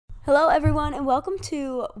Hello, everyone, and welcome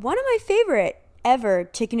to one of my favorite ever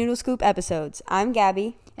Chicken Noodle Scoop episodes. I'm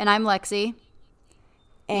Gabby. And I'm Lexi.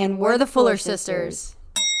 And we're the Fuller Sisters.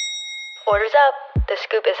 Orders up. The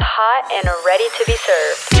scoop is hot and ready to be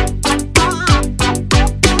served.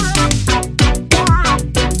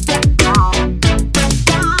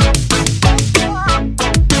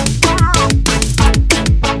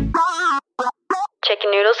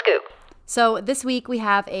 Chicken Noodle Scoop. So this week we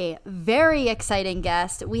have a very exciting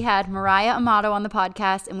guest. We had Mariah Amato on the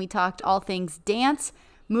podcast, and we talked all things dance,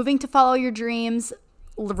 moving to follow your dreams,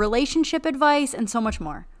 relationship advice, and so much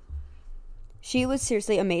more. She was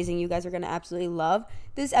seriously amazing. You guys are going to absolutely love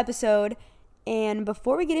this episode. And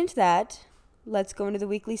before we get into that, let's go into the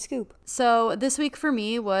weekly scoop. So this week for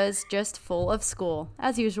me was just full of school,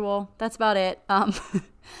 as usual. That's about it.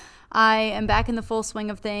 I am back in the full swing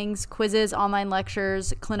of things, quizzes, online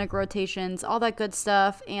lectures, clinic rotations, all that good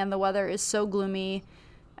stuff, and the weather is so gloomy.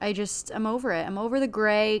 I'm over it. I'm over the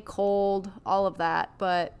gray, cold, all of that,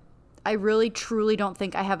 but I really, truly don't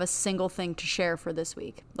think I have a single thing to share for this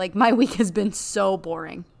week. Like, my week has been so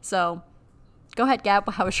boring. So, go ahead, Gab.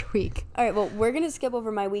 How was your week? All right, well, we're going to skip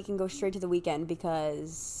over my week and go straight to the weekend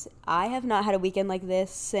because I have not had a weekend like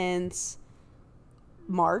this since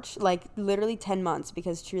March, like literally 10 months,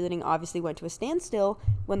 because cheerleading obviously went to a standstill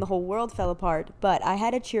when the whole world fell apart. But I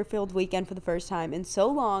had a cheer-filled weekend for the first time in so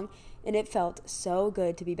long, and it felt so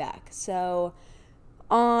good to be back. So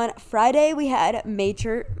on Friday we had that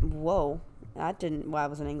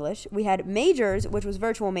wasn't English. We had majors, which was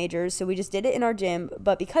virtual majors, so we just did it in our gym.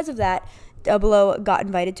 But because of that, Double O got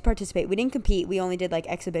invited to participate. We didn't compete, we only did like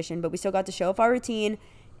exhibition, but we still got to show off our routine.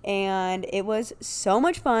 And it was so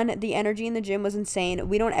much fun. The energy in the gym was insane.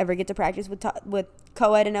 We don't ever get to practice with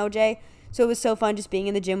co-ed and OJ, so it was so fun just being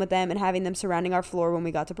in the gym with them and having them surrounding our floor when we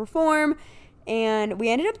got to perform. And we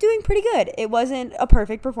ended up doing pretty good. It wasn't a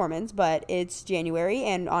perfect performance, but it's January,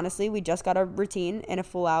 and honestly, we just got our routine in a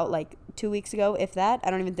full out like 2 weeks ago, if that. I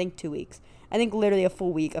don't even think 2 weeks. I think literally a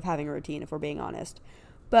full week of having a routine, if we're being honest.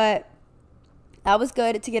 But that was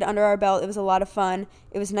good to get under our belt. It was a lot of fun.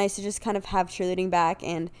 It was nice to just kind of have cheerleading back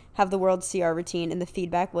and have the world see our routine, and the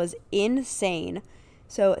feedback was insane.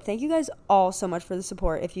 So thank you guys all so much for the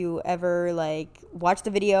support. If you ever watched the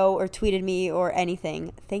video or tweeted me or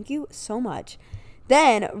anything, thank you so much.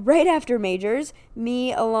 Then right after majors,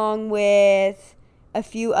 me along with a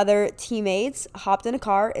few other teammates hopped in a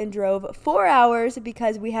car and drove 4 hours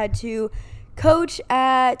because we had to coach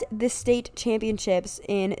at the state championships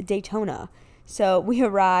in Daytona. So we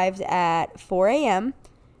arrived at 4 a.m.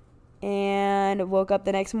 and woke up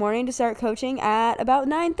the next morning to start coaching at about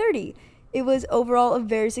 9:30. It was overall a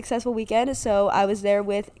very successful weekend. So I was there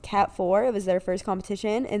with Cat 4. It was their first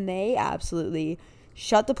competition, and they absolutely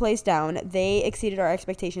shut the place down. They exceeded our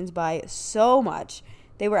expectations by so much.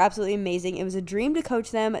 They were absolutely amazing. It was a dream to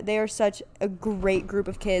coach them. They are such a great group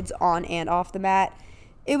of kids on and off the mat.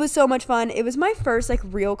 It was so much fun. It was my first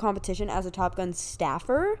real competition as a Top Gun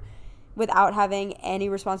staffer, without having any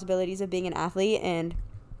responsibilities of being an athlete. And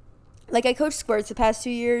I coached squirts the past 2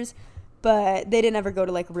 years, but they didn't ever go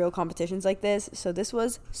to real competitions like this. So this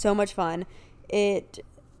was so much fun. It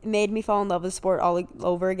made me fall in love with the sport all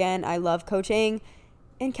over again. I love coaching,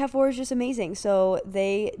 and Cat 4 is just amazing. So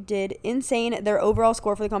they did insane. Their overall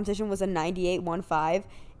score for the competition was a 98.15,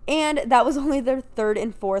 and that was only their third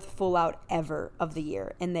and fourth full out ever of the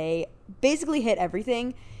year, and they basically hit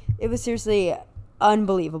everything. It was seriously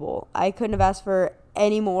unbelievable. I couldn't have asked for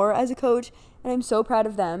any more as a coach, and I'm so proud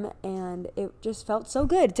of them, and it just felt so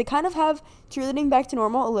good to kind of have cheerleading back to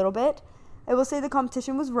normal a little bit. I will say the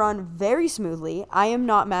competition was run very smoothly. I am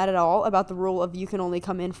not mad at all about the rule of you can only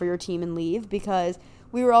come in for your team and leave, because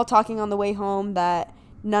we were all talking on the way home that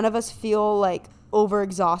none of us feel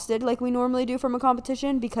overexhausted like we normally do from a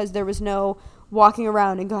competition, because there was no walking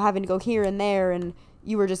around and having to go here and there, and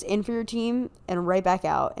you were just in for your team and right back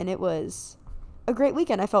out, and it was a great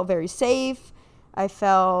weekend. I felt very safe. I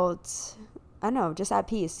felt, just at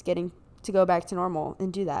peace getting to go back to normal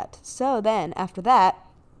and do that. So then after that,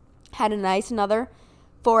 had another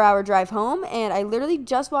 4-hour drive home, and I literally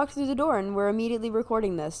just walked through the door and we're immediately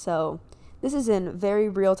recording this. So this is in very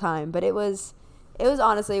real time, but it was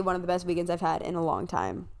honestly one of the best weekends I've had in a long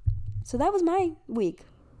time. So that was my week.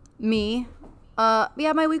 Me?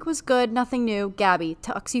 My week was good. Nothing new. Gabby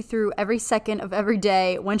talks you through every second of every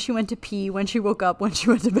day, when she went to pee, when she woke up, when she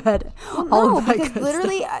went to bed. All of that because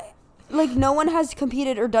literally, no one has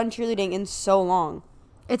competed or done cheerleading in so long.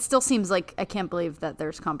 It still seems like I can't believe that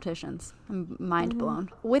there's competitions. I'm mind blown.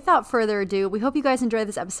 Without further ado, we hope you guys enjoyed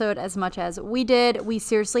this episode as much as we did. We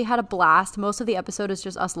seriously had a blast. Most of the episode is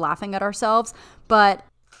just us laughing at ourselves, but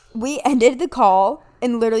we ended the call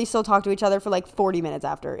and literally still talk to each other for like 40 minutes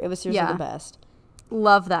after. It was seriously the best.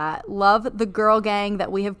 Love that. Love the girl gang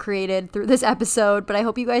that we have created through this episode, but I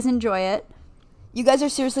hope you guys enjoy it. You guys are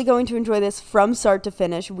seriously going to enjoy this from start to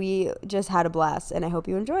finish. We just had a blast, and I hope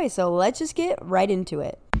you enjoy. So let's just get right into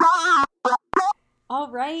it. All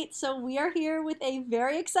right, so we are here with a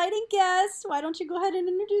very exciting guest. Why don't you go ahead and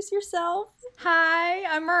introduce yourself? Hi,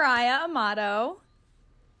 I'm Mariah Amato.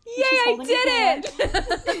 Yay, She's I holding did your hand. it!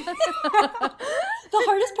 The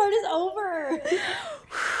hardest part is over.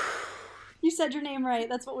 You said your name right.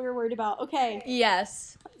 That's what we were worried about. Okay,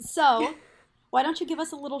 Yes. so why don't you give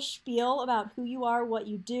us a little spiel about who you are, what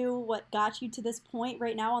you do, what got you to this point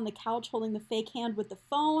right now on the couch holding the fake hand with the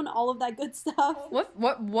phone, all of that good stuff.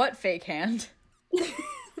 What fake hand?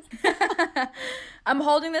 I'm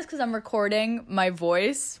holding this because I'm recording my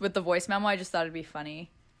voice with the voice memo. I just thought it'd be funny.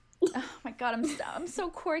 Oh my god, I'm so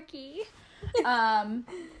quirky.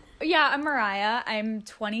 Yeah, I'm Mariah. I'm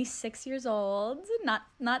 26 years old,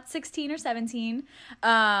 not 16 or 17.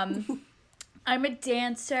 I'm a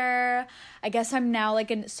dancer. I guess I'm now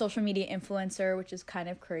like a social media influencer, which is kind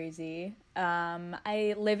of crazy.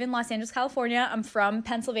 I live in Los Angeles, California. I'm from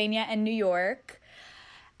Pennsylvania and New York.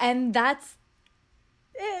 And that's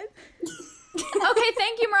it. Okay,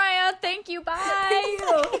 thank you, Mariah. Thank you. Bye. Thank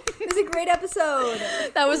you. It was a great episode.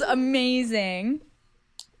 That was amazing.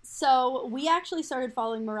 So we actually started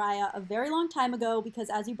following Mariah a very long time ago because,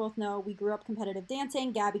 as you both know, we grew up competitive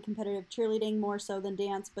dancing. Gabby competitive cheerleading more so than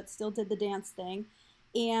dance, but still did the dance thing.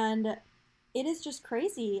 And it is just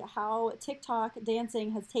crazy how TikTok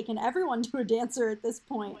dancing has taken everyone to a dancer at this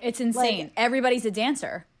point. It's insane. Like, Everybody's a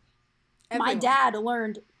dancer. my dad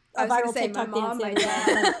learned a viral TikTok my dancing.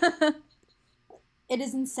 dad. It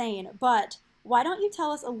is insane. But why don't you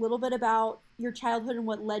tell us a little bit about your childhood and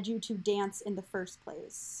what led you to dance in the first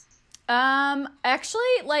place? Actually,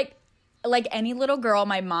 like any little girl,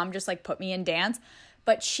 my mom just like put me in dance,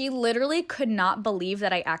 but she literally could not believe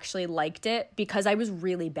that I actually liked it because I was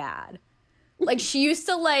really bad. Like she used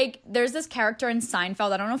to there's this character in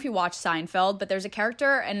Seinfeld. I don't know if you watch Seinfeld, but there's a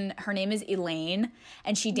character and her name is Elaine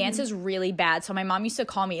and she dances really bad. So my mom used to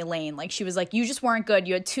call me Elaine. Like she was like, you just weren't good.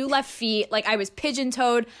 You had 2 left feet. Like I was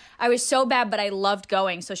pigeon-toed. I was so bad, but I loved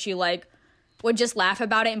going. So she would just laugh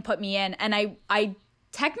about it and put me in. And I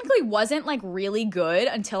technically wasn't really good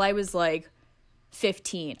until I was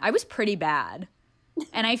 15. I was pretty bad.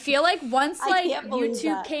 And I feel like once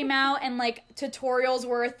YouTube came out and tutorials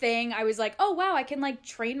were a thing, I was like, oh wow, I can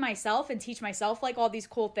train myself and teach myself all these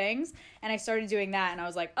cool things. And I started doing that and I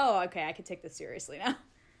was like, oh, okay, I could take this seriously now.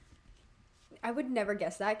 I would never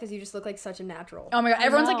guess that because you just look like such a natural. Oh my god,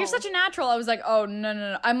 everyone's like, you're such a natural. I was like, oh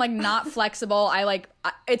no. I'm not flexible.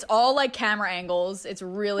 It's all camera angles. It's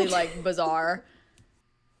really bizarre.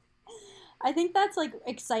 I think that's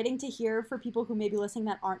exciting to hear for people who may be listening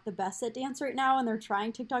that aren't the best at dance right now and they're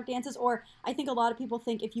trying TikTok dances. Or I think a lot of people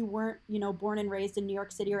think if you weren't, born and raised in New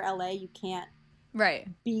York City or LA, you can't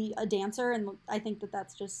be a dancer. And I think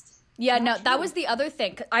that's just no, true. that was the other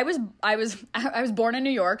thing. I was born in New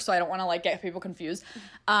York, so I don't want to get people confused.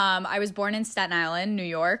 I was born in Staten Island, New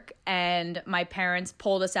York, and my parents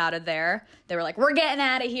pulled us out of there. They were like, we're getting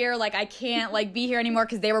out of here. I can't be here anymore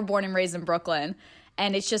because they were born and raised in Brooklyn.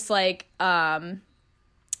 And it's just for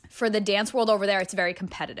the dance world over there, it's very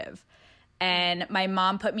competitive. And my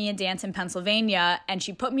mom put me in dance in Pennsylvania, and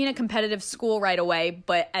she put me in a competitive school right away.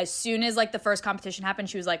 But as soon as the first competition happened,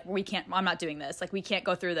 she was like, I'm not doing this. We can't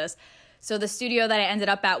go through this. So the studio that I ended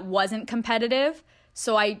up at wasn't competitive.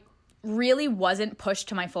 So I really wasn't pushed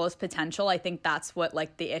to my fullest potential. I think that's what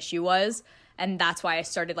the issue was. And that's why I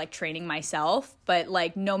started training myself. But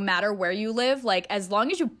no matter where you live, as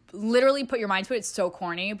long as you literally put your mind to it, it's so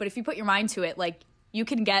corny. But if you put your mind to it, you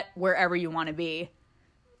can get wherever you want to be.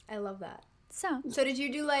 I love that. So did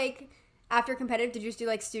you do after competitive, did you just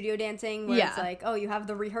do studio dancing where it's oh, you have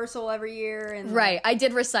the rehearsal every year and right. I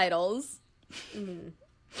did recitals.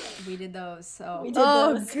 We did those. So we did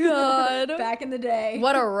those. God. Back in the day.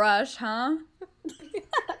 What a rush, huh?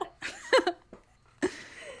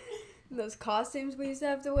 Those costumes we used to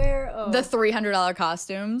have to wear. Oh. The $300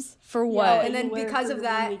 costumes. For what? Yeah, and then because of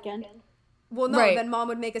that, weekend. Well, no, Right. Then mom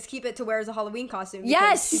would make us keep it to wear as a Halloween costume.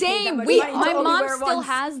 Yes, because she paid that same. much money to My only mom wear it still once.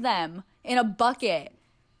 has them in a bucket.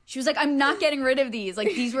 She was like, I'm not getting rid of these.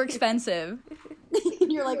 These were expensive.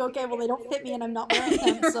 And you're like, okay, well, they don't fit me and I'm not wearing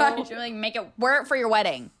them. So Right. She was like, wear it for your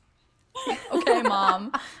wedding. Okay,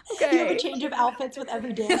 mom. Okay. you have a change of outfits with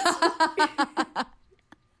every dance.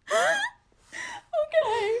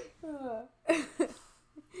 Okay.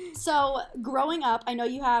 So growing up, I know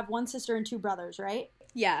you have one sister and 2 brothers, right?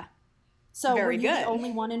 Yeah. So Very were you good. the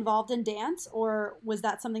only one involved in dance, or was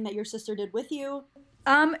that something that your sister did with you?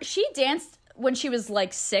 She danced when she was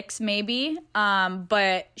like 6 maybe,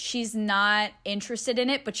 but she's not interested in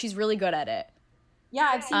it, but she's really good at it. Yeah,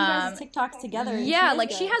 I've seen you guys' TikToks together. Yeah,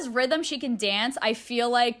 like she has rhythm, she can dance. I feel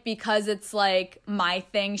like because it's like my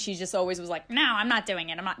thing, she just always was like, no, I'm not doing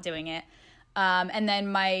it. And then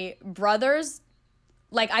my brothers,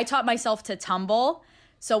 like I taught myself to tumble.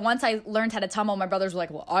 So once I learned how to tumble, my brothers were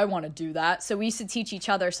like, well, I want to do that. So we used to teach each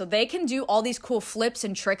other. So they can do all these cool flips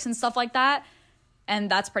and tricks and stuff like that. And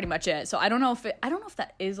that's pretty much it. So I don't know if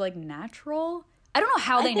that is like natural. I don't know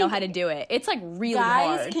how they know how to do it. It's like really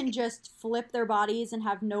hard. Guys can just flip their bodies and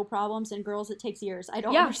have no problems, and girls, it takes years. I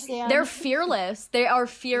don't Yeah, understand. They're fearless. They are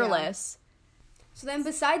fearless. So then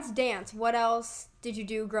besides dance, what else did you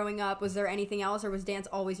do growing up? Was there anything else, or was dance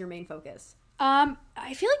always your main focus?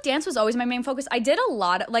 I feel like dance was always my main focus. I did a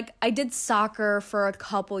lot, like I did soccer for a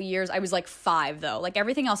couple years. I was like 5 though. Like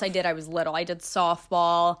everything else I did, I was little. I did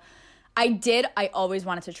softball. I always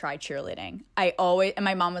wanted to try cheerleading. And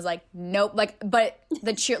my mom was like, nope. Like, but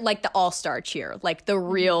the cheer, like the all-star cheer, like the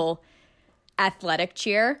real athletic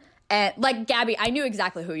cheer. And like Gabby, I knew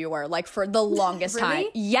exactly who you were, like for the longest time.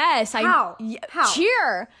 Yes. How? How?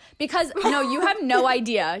 Cheer. Because no, you have no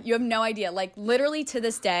idea. You have no idea. Like literally to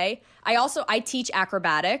this day, I teach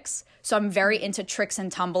acrobatics. So I'm very into tricks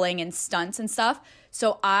and tumbling and stunts and stuff.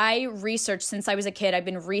 So I researched, since I was a kid, I've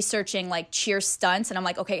been researching like cheer stunts, and I'm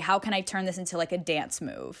like, okay, how can I turn this into like a dance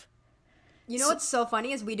move? You know what's so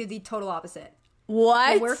funny is we do the total opposite.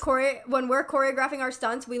 What? When we're choreographing our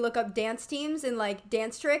stunts, we look up dance teams and like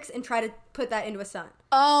dance tricks and try to put that into a stunt.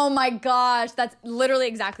 Oh my gosh, that's literally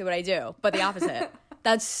exactly what I do, but the opposite.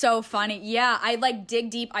 That's so funny. Yeah, I like dig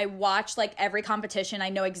deep. I watch like every competition. I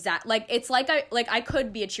know like it's like I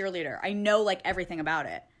could be a cheerleader. I know like everything about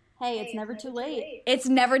it. Hey, it's never too late. It's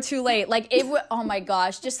never too late. Like it would. Oh my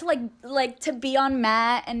gosh, just to like to be on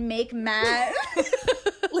mat and make mat.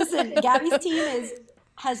 Listen, Gabby's team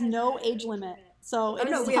has no age limit, so it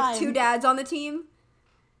is time. We have 2 dads on the team.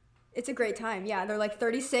 It's a great time. Yeah, they're like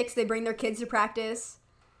 36. They bring their kids to practice.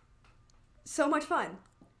 So much fun.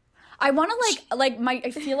 I want to I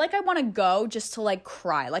feel like I want to go just to like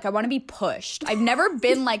cry. Like I want to be pushed. I've never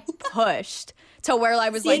been like pushed to where I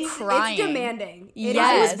was like crying. It's demanding.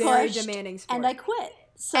 Yes. It is very demanding sport. And I quit.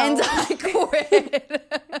 So. And I quit.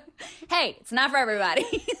 Hey, it's not for everybody.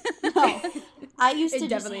 No. I used to just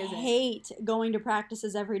definitely isn't. hate going to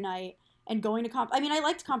practices every night and going to I mean, I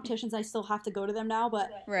liked competitions. I still have to go to them now, but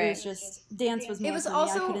Right. it was just dance was more It was for me. I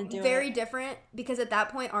also couldn't do very it. different because at that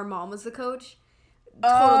point our mom was the coach.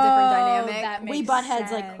 Total different dynamic. That We makes butt heads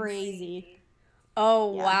sense. like crazy.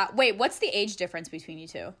 Oh Yeah. wow! Wait, what's the age difference between you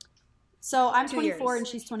two? So I'm 2 24 years. and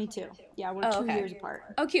she's 22. Yeah, we're Oh, 2 okay. years apart.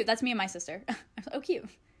 Oh, cute. That's me and my sister. Oh, cute.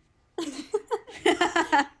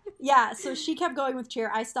 Yeah, so she kept going with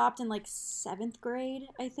cheer. I stopped in like 7th grade,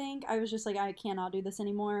 I think. I was just like, I cannot do this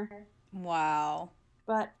anymore. Wow.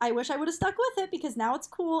 But I wish I would have stuck with it because now it's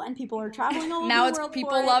cool and people are traveling all over Now the it's world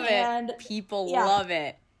people for love and it. People yeah. love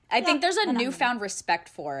it. I think there's a and I'm- newfound respect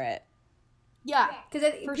for it. Yeah,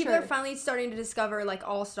 Because For people sure. are finally starting to discover like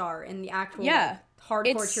All-Star and the actual Yeah. hardcore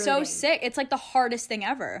It's so cheerleading. sick. It's like the hardest thing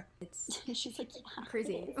ever. It's she's like, yeah.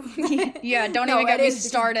 crazy. Yeah, don't No, even get it me is because-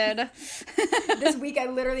 started. This week I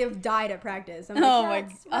literally have died at practice. I'm like, Oh yeah, my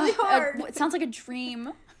it's really hard. It sounds like a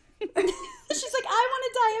dream. She's like, I want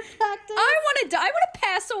to die at practice. I want to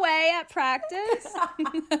pass away at practice.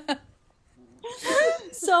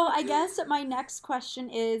 So I guess my next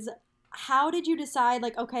question is, how did you decide,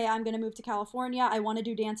 like, okay, I'm going to move to California. I want to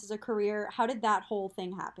do dance as a career. How did that whole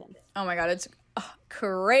thing happen? Oh my god, it's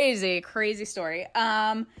crazy story.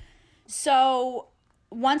 So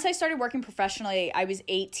once I started working professionally, I was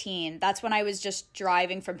 18. That's when I was just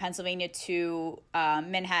driving from Pennsylvania to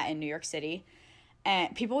Manhattan, New York City.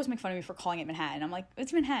 And people always make fun of me for calling it Manhattan. I'm like,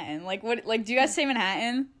 it's Manhattan. Like, what? Like, do you guys say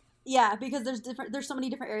Manhattan? Yeah, because there's so many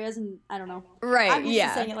different areas, and I don't know. Right. I'm used yeah.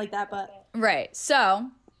 to saying it like that, but Right. So,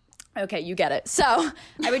 okay, you get it. So,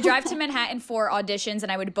 I would drive to Manhattan for auditions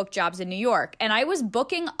and I would book jobs in New York. And I was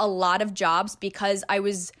booking a lot of jobs because I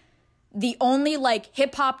was the only like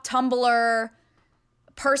hip hop tumbler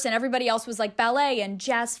person. Everybody else was like ballet and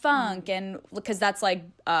jazz funk, and because that's like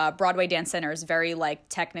Broadway Dance Center is very like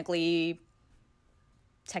technique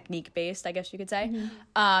based, I guess you could say.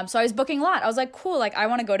 So I was booking a lot. I was like, cool, like I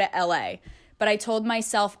want to go to LA. But I told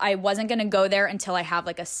myself I wasn't going to go there until I have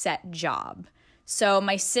like a set job. So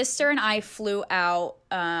my sister and I flew out,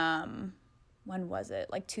 when was it?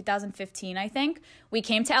 Like 2015, I think. We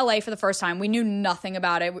came to LA for the first time. We knew nothing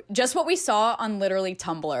about it. Just what we saw on literally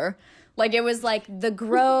Tumblr. Like it was like the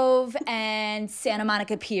Grove and Santa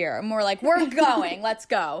Monica Pier. And we're like, we're going, let's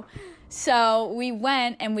go. So we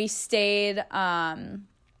went and we stayed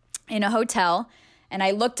in a hotel, and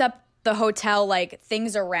I looked up the hotel, like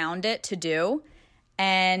things around it to do.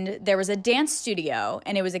 And there was a dance studio,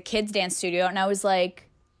 and it was a kids' dance studio. And I was like,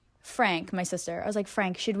 Frank, my sister, I was like,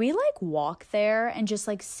 Frank, should we like walk there and just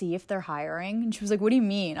like see if they're hiring? And she was like, what do you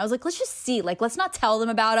mean? I was like, let's just see. Like, let's not tell them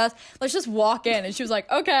about us. Let's just walk in. And she was like,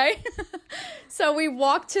 okay. So we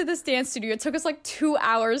walked to this dance studio. It took us like 2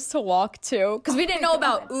 hours to walk to, because we didn't know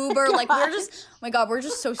about Uber. Like, we were just, oh my God, we're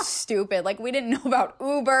just so stupid. Like, we didn't know about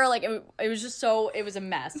Uber. Like, it was just so, it was a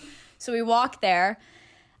mess. So we walked there.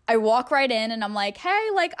 I walk right in and I'm like, hey,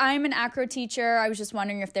 like, I'm an acro teacher. I was just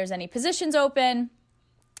wondering if there's any positions open.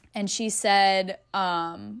 And she said,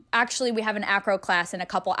 actually, we have an acro class in a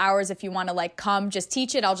couple hours. If you want to like come, just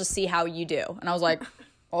teach it. I'll just see how you do. And I was like,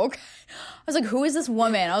 okay. I was like, who is this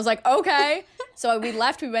woman? I was like, okay. So we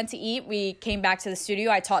left. We went to eat. We came back to the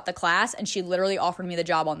studio. I taught the class, and she literally offered me the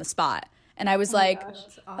job on the spot. And I was like,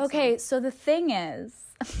 awesome. Okay, so the thing is,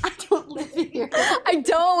 I don't live here. I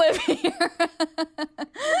don't live here. I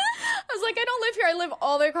was like, I don't live here. I live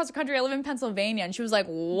all the way across the country. I live in Pennsylvania. And she was like,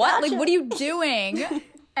 what? Gotcha. Like, what are you doing?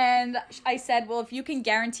 And I said, well, if you can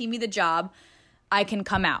guarantee me the job, I can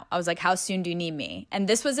come out. I was like, how soon do you need me? And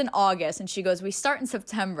this was in August. And she goes, we start in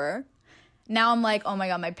September. Now I'm like, oh my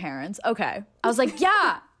God, my parents. Okay. I was like,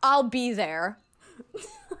 yeah, I'll be there.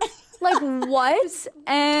 Like, what?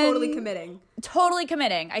 And Totally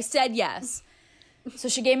committing. I said yes. So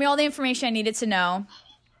she gave me all the information I needed to know.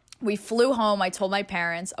 We flew home. I told my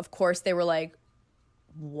parents. Of course, they were like,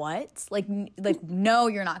 what? Like, no,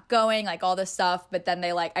 you're not going, like all this stuff. But then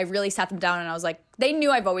they like, I really sat them down and I was like, they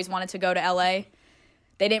knew I've always wanted to go to LA.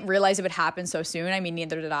 They didn't realize it would happen so soon. I mean,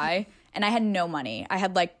 neither did I. And I had no money. I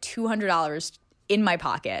had like $200 in my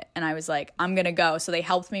pocket. And I was like, I'm going to go. So they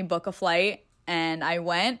helped me book a flight. And I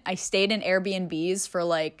went. I stayed in Airbnbs for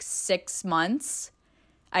like 6 months.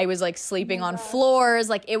 I was like sleeping on floors.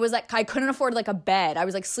 Like, it was like, I couldn't afford like a bed. I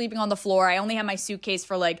was like sleeping on the floor. I only had my suitcase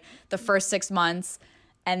for like the first 6 months.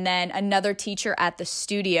 And then another teacher at the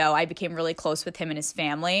studio, I became really close with him and his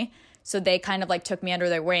family. So they kind of like took me under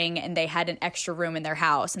their wing, and they had an extra room in their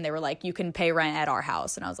house. And they were like, you can pay rent at our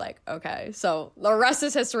house. And I was like, okay. So the rest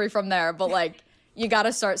is history from there. But like, you got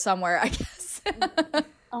to start somewhere, I guess.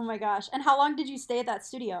 Oh my gosh. And how long did you stay at that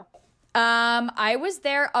studio? I was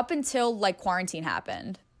there up until like quarantine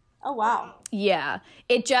happened. Oh, wow. Yeah.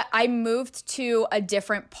 I moved to a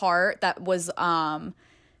different part that was,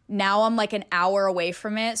 now I'm like an hour away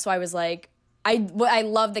from it. So I was like, I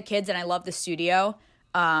love the kids and I love the studio.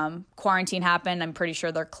 Quarantine happened. I'm pretty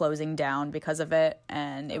sure they're closing down because of it.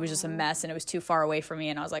 And it was just a mess, and it was too far away from me.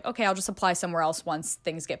 And I was like, okay, I'll just apply somewhere else once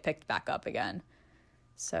things get picked back up again.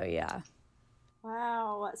 So yeah.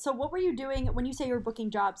 Wow. So what were you doing when you say you were booking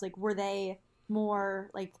jobs? Like, were they more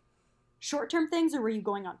like short-term things, or were you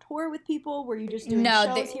going on tour with people? Were you just doing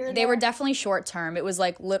shows here and they there? were definitely short-term. It was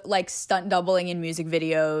like stunt doubling in music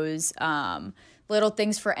videos, little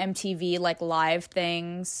things for MTV, like live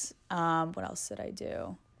things. What else did I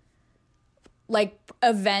do? Like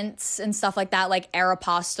events and stuff like that, like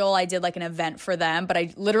Aeropostale. I did like an event for them, but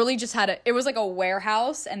I literally just it was like a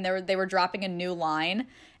warehouse, and they were dropping a new line,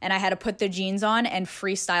 and I had to put the jeans on and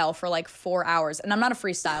freestyle for like 4 hours. And I'm not a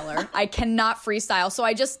freestyler. I cannot freestyle, so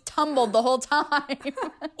I just tumbled the whole time.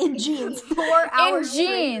 In jeans. 4 hours. In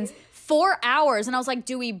jeans. 4 hours. And I was like,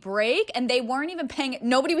 do we break? And they weren't even paying.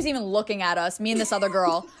 Nobody was even looking at us, me and this other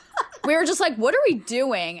girl. We were just like, what are we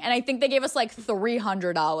doing? And I think they gave us like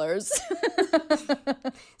 $300.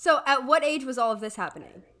 So at what age was all of this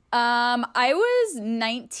happening? I was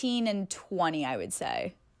 19 and 20, I would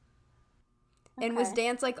say. And was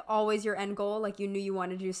dance like always your end goal? Like, you knew you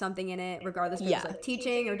wanted to do something in it, regardless if it was like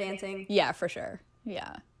teaching or dancing? Yeah, for sure.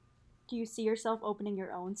 Yeah. Do you see yourself opening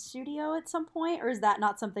your own studio at some point, or is that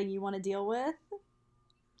not something you want to deal with?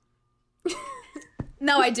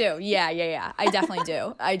 No, I do. Yeah. I definitely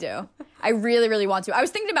do. I do. I really, really want to. I was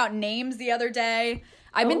thinking about names the other day.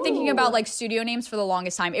 I've been thinking about like studio names for the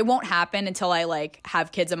longest time. It won't happen until I like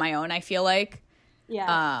have kids of my own, I feel like.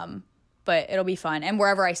 Yeah. But it'll be fun. And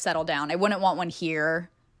wherever I settle down, I wouldn't want one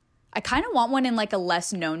here. I kind of want one in like a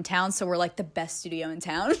less known town, so we're like the best studio in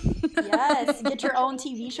town. Yes. Get your own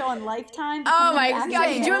TV show on Lifetime. Oh my God.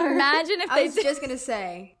 Could you imagine if I they was just going to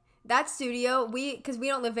say, that studio, because we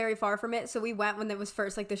don't live very far from it, so we went when it was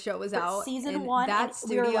first, like the show was out. Season 1, that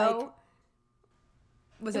studio we were like,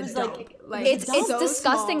 was it a was dump. like it's so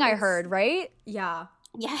disgusting, small. I heard, right? Yeah.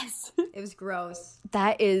 yes. It was gross.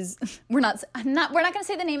 That is, we're not going to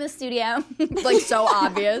say the name of the studio. Like, so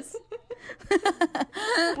obvious.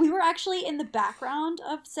 We were actually in the background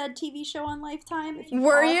of said TV show on Lifetime. If you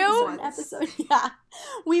Were pause you? a certain episode, yeah,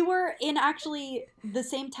 we were in actually the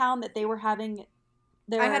same town that they were having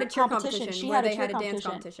their I had a cheer competition She where had a they cheer had a dance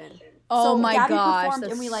competition. competition. Oh So my Gabby gosh, performed,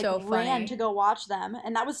 that's and we like so ran funny. to go watch them,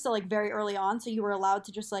 and that was still like very early on. So you were allowed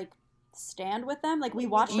to just like stand with them. Like we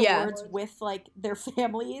watched Yeah. awards with like their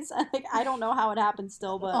families. Like I don't know how it happened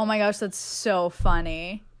still, but Oh my gosh, that's so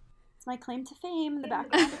funny. it's my claim to fame in the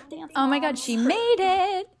background of dance. Oh my god, Moms. she made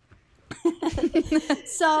it.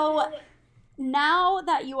 So now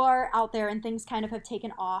that you are out there and things kind of have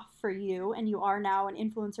taken off for you and you are now an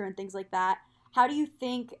influencer and things like that, how do you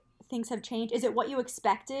think things have changed? Is it what you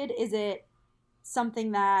expected? Is it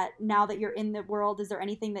something that now that you're in the world, is there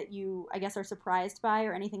anything that you, I guess, are surprised by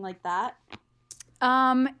or anything like that?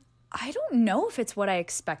 I don't know if it's what I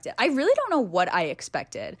expected. I really don't know what I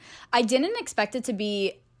expected. I didn't expect it to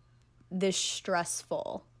be this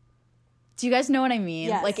stressful. Do you guys know what I mean?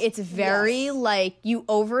 Yes. Like it's very Yes. like you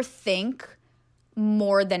overthink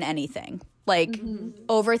more than anything. Like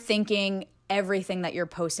overthinking everything that you're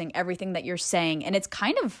posting, everything that you're saying, and it's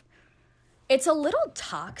a little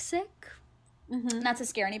toxic. Not to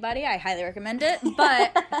scare anybody, I highly recommend it,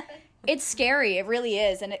 but it's scary. It really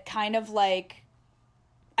is, and it kind of like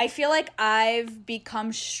I feel like I've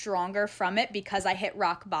become stronger from it because I hit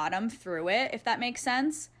rock bottom through it, if that makes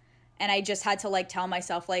sense. And I just had to like tell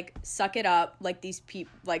myself like suck it up, like these people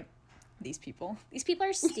are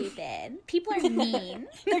stupid. People are mean.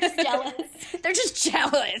 They're just jealous. They're just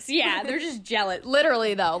jealous. Yeah, they're just jealous.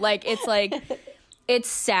 Literally though, like it's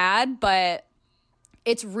sad, but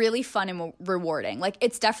it's really fun and rewarding. Like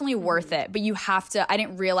it's definitely worth it, but you have to I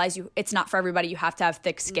didn't realize it's not for everybody. You have to have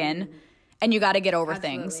thick skin and you got to get over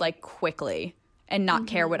things like quickly and not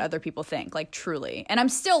care what other people think, like truly. And I'm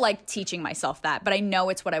still like teaching myself that, but I know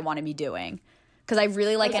it's what I want to be doing because I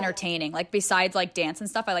really like entertaining. Like besides like dance and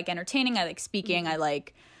stuff, I like entertaining, I like speaking, I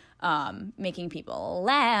like making people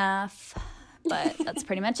laugh, but that's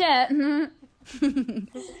pretty much it.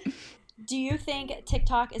 Do you think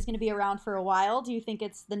TikTok is going to be around for a while? Do you think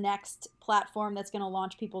it's the next platform that's going to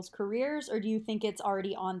launch people's careers, or do you think it's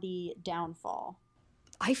already on the downfall?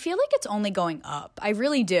 I feel like it's only going up. I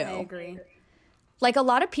really do. I agree. Like a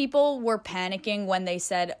lot of people were panicking when they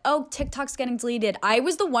said, "Oh, TikTok's getting deleted." I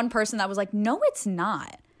was the one person that was like, "No, it's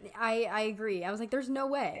not." I agree. I was like, there's no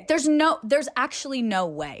way. There's actually no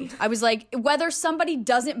way. I was like, whether somebody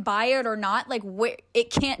doesn't buy it or not, like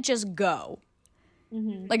it can't just go.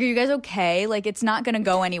 Like, are you guys okay? Like, it's not going to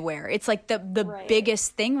go anywhere. It's like the Right.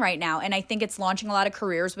 biggest thing right now. And I think it's launching a lot of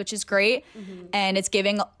careers, which is great. And it's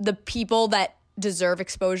giving the people that deserve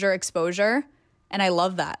exposure. And I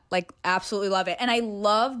love that. Like, absolutely love it. And I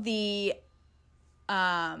love the,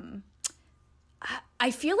 I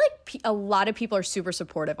feel like a lot of people are super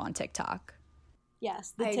supportive on TikTok.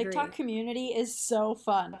 Yes, the I TikTok agree. community is so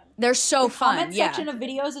fun. They're so fun. Comment Yeah. section of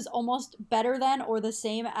videos is almost better than or the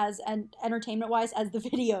same as and entertainment wise as the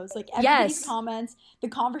videos. Like everybody's Yes. comments, the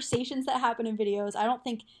conversations that happen in videos. I don't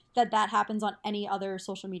think that happens on any other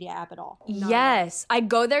social media app at all. Yes. I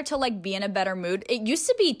go there to like be in a better mood. It used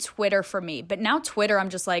to be Twitter for me, but now Twitter, I'm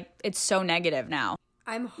just like, it's so negative now.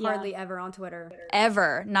 I'm hardly ever on Twitter.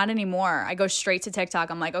 Ever. Not anymore. I go straight to TikTok.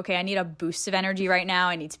 I'm like, okay, I need a boost of energy right now.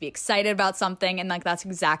 I need to be excited about something. And like, that's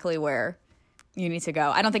exactly where you need to go.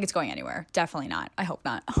 I don't think it's going anywhere. Definitely not. I hope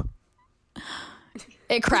not.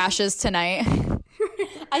 It crashes tonight.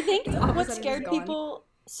 I think all of a what sudden scared just gone. people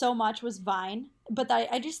so much was Vine, but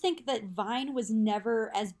I just think that Vine was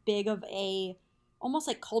never as big of a almost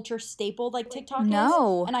like culture staple like TikTok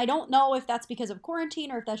No. is. And I don't know if that's because of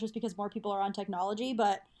quarantine or if that's just because more people are on technology,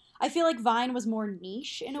 but I feel like Vine was more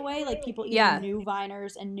niche in a way. Like people even Yeah. knew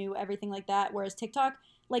Viners and knew everything like that. Whereas TikTok,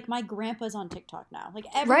 like my grandpa's on TikTok now. Like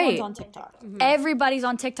everyone's Right. on TikTok. Everybody's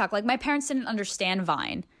on TikTok. Like my parents didn't understand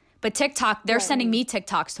Vine, but TikTok, they're sending me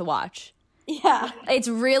TikToks to watch. Yeah. It's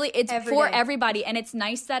Every for day. everybody, and it's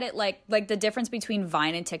nice that it like the difference between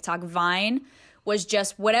Vine and TikTok. Vine was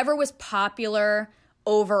just whatever was popular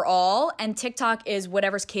overall, and TikTok is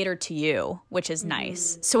whatever's catered to you, which is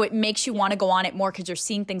nice. So it makes you want to go on it more because you're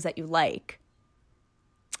seeing things that you like.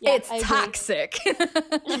 Yeah, It's I agree. toxic.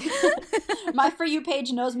 My For You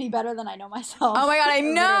page knows me better than I know myself. Oh my god, I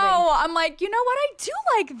know. Literally. I'm like, you know what? I do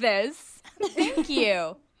like this. Thank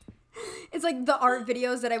you. It's like the art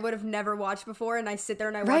videos that I would have never watched before, and I sit there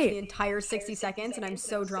and I watch Right. the entire 60 seconds, and I'm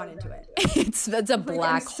so drawn into it. It's a Like,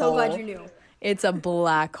 black I'm so hole. glad you knew. It's a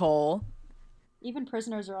black hole. Even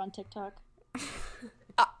prisoners are on TikTok.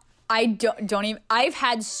 I don't even. I've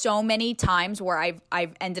had so many times where I've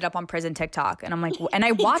ended up on prison TikTok, and I'm like, and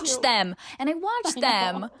I watched them, and I watched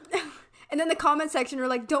them. And then the comment section are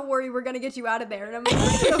like, don't worry, we're going to get you out of there. And I'm like,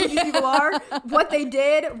 I don't know who these people are, what they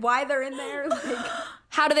did, why they're in there. Like,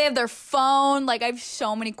 How do they have their phone? Like, I have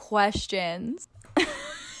so many questions.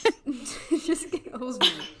 it just kills me.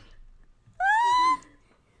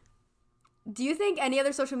 Do you think any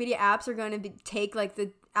other social media apps are going to take like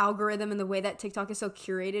the algorithm and the way that TikTok is so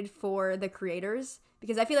curated for the creators?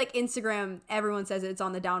 Because I feel like Instagram, everyone says it's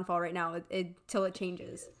on the downfall right now till it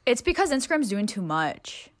changes. It's because Instagram's doing too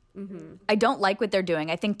much. Mm-hmm. I don't like what they're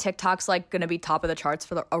doing. I think TikTok's like going to be top of the charts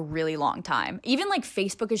for a really long time. Even like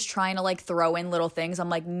Facebook is trying to like throw in little things. I'm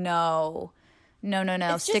like, no.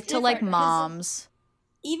 Stick to like moms.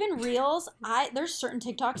 Even Reels, there's certain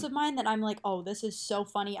TikToks of mine that I'm like, oh, this is so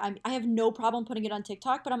funny. I have no problem putting it on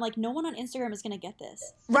TikTok, but I'm like, no one on Instagram is going to get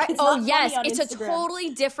this. Right. It's Oh, not yes. funny on It's Instagram. a totally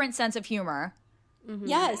different sense of humor. Mm-hmm.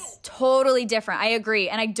 Yes. Totally different. I agree.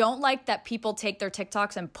 And I don't like that people take their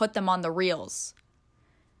TikToks and put them on the Reels.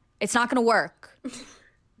 It's not going to work.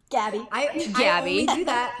 Gabby. I only do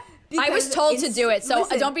that. I was told to do it, so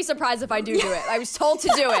don't be surprised if I do it. I was told to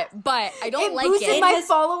do it, but I don't like boosted it. my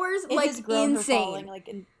followers It like has grown her insane.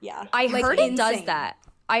 following, yeah. I like heard it does insane. that.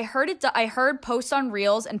 I heard post on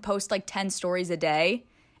Reels and post like 10 stories a day,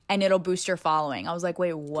 and it'll boost your following. I was like,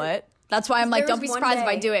 wait, what? That's why I'm like, There don't was be one surprised if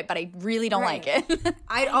I day- do it, but I really don't like it.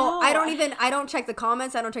 I don't check the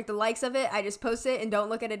comments. I don't check the likes of it. I just post it and don't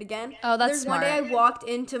look at it again. Oh, that's There's smart. one day I walked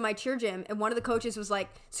into my cheer gym and one of the coaches was like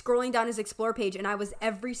scrolling down his explore page and I was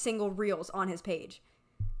every single Reels on his page.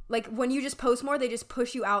 Like when you just post more, they just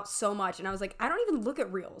push you out so much. And I was like, I don't even look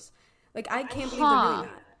at Reels. Like I can't believe they're doing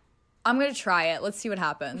that. I'm going to try it. Let's see what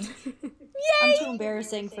happens. I'm too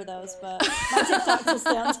embarrassing for those, but my TikToks will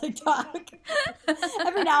stay on TikTok.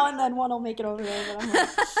 Every now and then one will make it over there, but I'm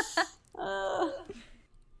like,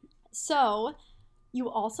 So, you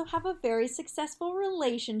also have a very successful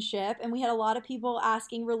relationship, and we had a lot of people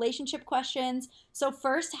asking relationship questions. So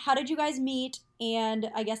first, how did you guys meet? And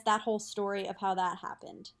I guess that whole story of how that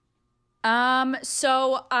happened.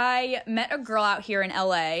 So I met a girl out here in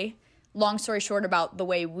LA. Long story short about the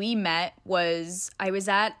way we met was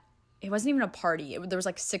it wasn't even a party. There was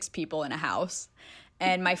like 6 people in a house.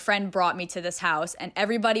 And my friend brought me to this house and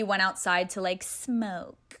everybody went outside to like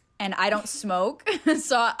smoke. And I don't smoke.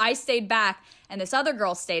 So I stayed back and this other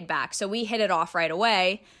girl stayed back. So we hit it off right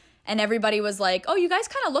away. And everybody was like, oh, you guys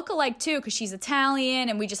kind of look alike too because she's Italian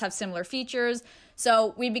and we just have similar features.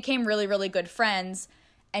 So we became really, really good friends.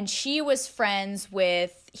 And she was friends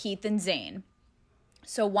with Heath and Zane.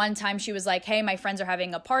 So one time she was like, hey, my friends are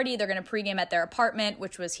having a party. They're going to pregame at their apartment,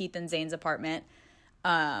 which was Heath and Zane's apartment.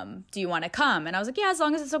 Do you want to come? And I was like, yeah, as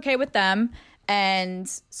long as it's okay with them. And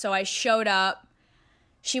so I showed up.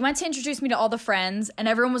 She went to introduce me to all the friends, and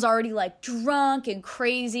everyone was already like drunk and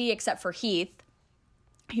crazy except for Heath.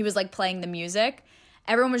 He was like playing the music.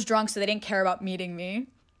 Everyone was drunk, so they didn't care about meeting me.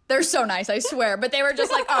 They're so nice, I swear. But they were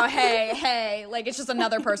just like, oh, hey. Like, it's just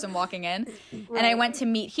another person walking in. Right. And I went to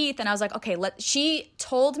meet Heath, and I was like, okay, she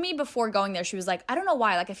told me before going there, she was like, I don't know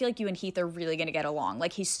why. Like, I feel like you and Heath are really going to get along.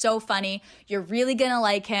 Like, he's so funny. You're really going to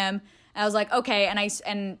like him. And I was like, okay.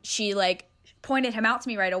 And she, like, pointed him out to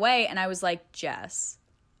me right away. And I was like, Jess,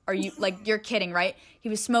 are you, like, you're kidding, right? He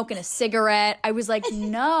was smoking a cigarette. I was like,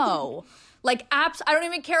 no. Like, I don't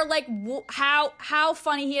even care, like, how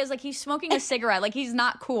funny he is. Like, he's smoking a cigarette. Like, he's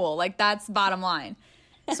not cool. Like, that's bottom line.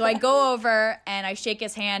 So I go over, and I shake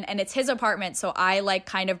his hand, and it's his apartment. So I, like,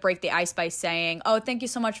 kind of break the ice by saying, oh, thank you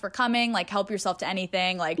so much for coming. Like, help yourself to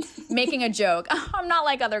anything. Like, making a joke. I'm not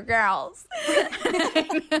like other girls.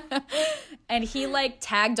 And he, like,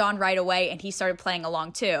 tagged on right away, and he started playing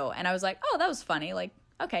along, too. And I was like, oh, that was funny. Like,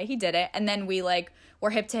 okay, he did it. And then we, like, were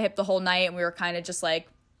hip to hip the whole night, and we were kind of just, like,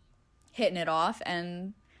 hitting it off,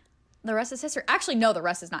 and the rest is history. Actually, no, the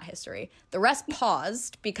rest is not history. The rest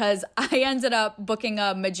paused because I ended up booking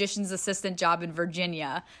a magician's assistant job in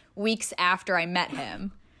Virginia weeks after I met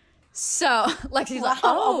him. So, Lexi's like,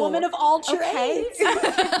 oh, a woman of all trades. Okay.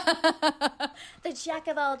 The jack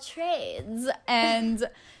of all trades. And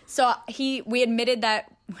so we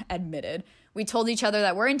told each other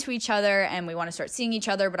that we're into each other and we want to start seeing each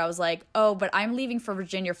other. But I was like, oh, but I'm leaving for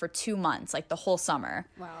Virginia for 2 months, like the whole summer.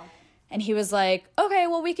 Wow. And he was like, okay,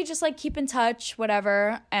 well, we could just, like, keep in touch,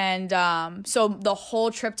 whatever. And so the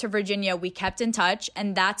whole trip to Virginia, we kept in touch.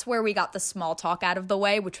 And that's where we got the small talk out of the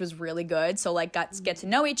way, which was really good. So, like, got to get to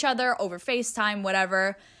know each other over FaceTime,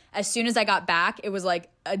 whatever. As soon as I got back, it was, like,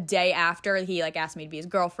 a day after he, like, asked me to be his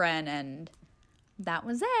girlfriend. And that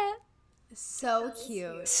was it. So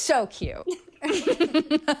cute. So cute.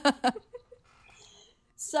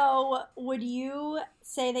 So, would you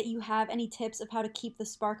say that you have any tips of how to keep the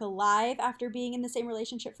spark alive after being in the same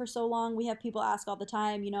relationship for so long? We have people ask all the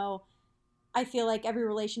time, you know, I feel like every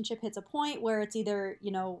relationship hits a point where it's either,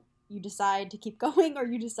 you decide to keep going or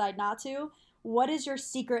you decide not to. What is your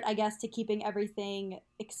secret, I guess, to keeping everything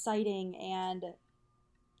exciting and,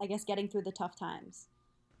 I guess, getting through the tough times?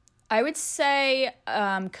 I would say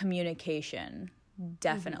communication.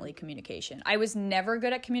 Definitely communication. I was never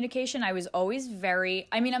good at communication. I was always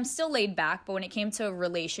I'm still laid back, but when it came to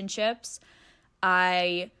relationships,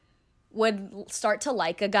 I would start to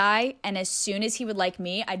like a guy, and as soon as he would like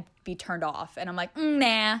me, I'd be turned off. And I'm like,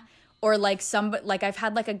 nah. Or like I've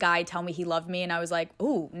had like a guy tell me he loved me, and I was like,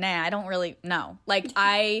 ooh, nah, I don't really know. Like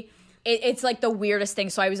it's like the weirdest thing.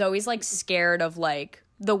 So I was always like scared of like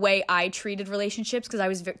the way I treated relationships because I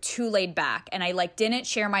was too laid back, and I like didn't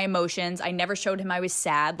share my emotions. I never showed him I was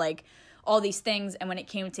sad, like all these things. And when it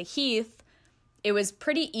came to Heath, it was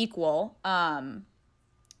pretty equal.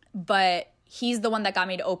 But he's the one that got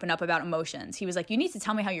me to open up about emotions. He was like, you need to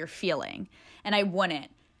tell me how you're feeling. And I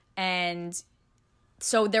wouldn't. And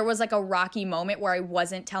so there was like a rocky moment where I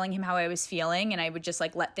wasn't telling him how I was feeling, and I would just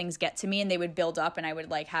like let things get to me, and they would build up, and I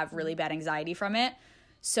would like have really bad anxiety from it.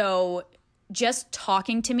 So just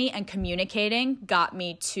talking to me and communicating got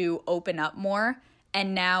me to open up more.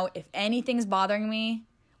 And now if anything's bothering me,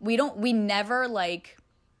 we never like,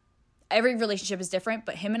 every relationship is different,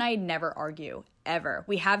 but him and I never argue ever.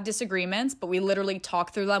 We have disagreements, but we literally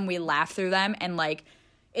talk through them. We laugh through them. And like,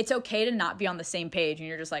 it's okay to not be on the same page. And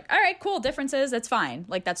you're just like, all right, cool, differences. That's fine.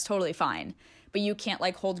 Like, that's totally fine. But you can't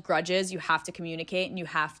like hold grudges. You have to communicate, and you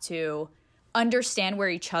have to understand where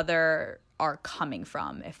each other are coming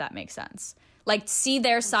from, if that makes sense. Like, see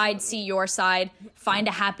their side, see your side, find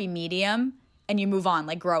a happy medium, and you move on.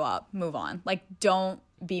 Like, grow up, move on. Like, don't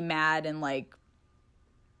be mad and like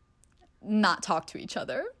not talk to each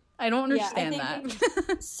other. I don't understand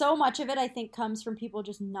that. So much of it, I think, comes from people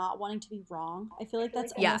just not wanting to be wrong. I feel like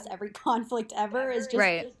that's almost every conflict ever is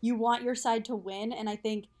just you want your side to win. And I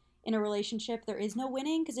think in a relationship, there is no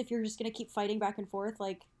winning, because if you're just going to keep fighting back and forth,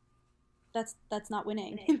 like, that's not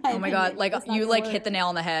winning. Oh my God. Like, you like hit the nail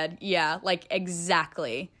on the head. Yeah, like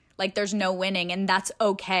exactly. Like, there's no winning, and that's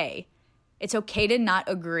okay. It's okay to not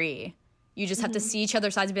agree. You just have to see each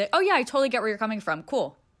other's sides and be like, oh yeah, I totally get where you're coming from.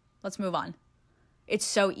 Cool. Let's move on. It's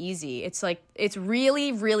so easy. It's like, it's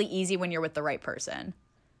really, really easy when you're with the right person.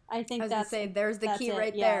 I think there's the key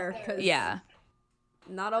right there. Yeah.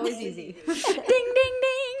 Not always easy. Ding, ding,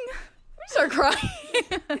 ding. Start crying.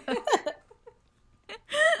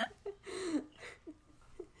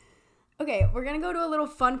 Okay, we're gonna go to a little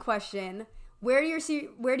fun question. Where do you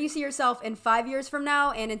see yourself in 5 years from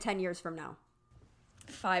now and in 10 years from now?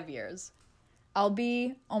 5 years. I'll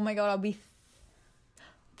be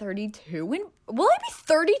 32. Will I be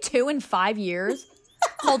 32 in 5 years?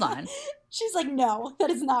 Hold on. She's like, no, that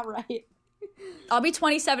is not right. I'll be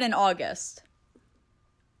 27 in August.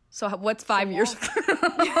 So what's 5 years?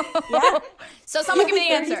 Yeah. So someone give me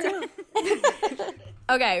the answer.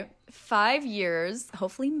 Okay, 5 years.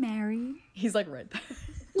 Hopefully married. He's like right there.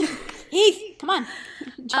 Heath, come on.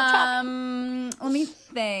 Chop. Let me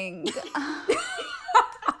think.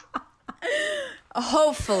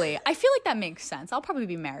 Hopefully. I feel like that makes sense. I'll probably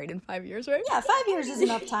be married in 5 years, right? Yeah, 5 years is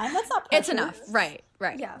enough time. That's not perfect. It's enough. Right.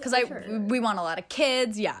 Yeah, because we want a lot of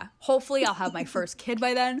kids. Yeah. Hopefully I'll have my first kid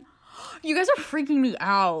by then. You guys are freaking me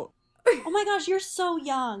out. Oh my gosh, you're so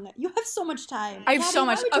young. You have so much time. I have so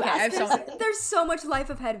much. Okay, I have so much. There's so much life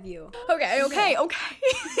ahead of you. Okay.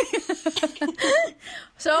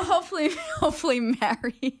 So hopefully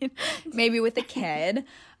married, maybe with a kid.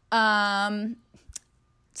 10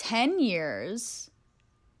 years.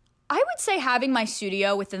 I would say having my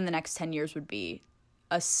studio within the next 10 years would be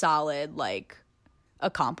a solid like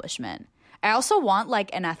accomplishment. I also want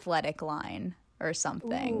like an athletic line or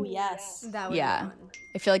something. Ooh, yes. That would be fun.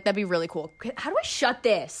 I feel like that'd be really cool. How do I shut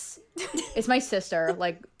this? It's my sister.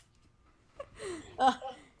 Like, oh,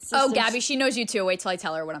 Gabby, she knows you too. Wait till I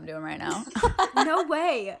tell her what I'm doing right now. No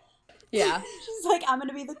way. Yeah. She's like, I'm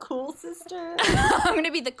gonna be the cool sister. I'm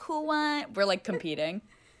gonna be the cool one. We're like competing.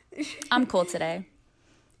 I'm cool today.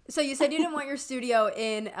 So you said you didn't want your studio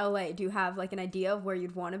in LA. Do you have like an idea of where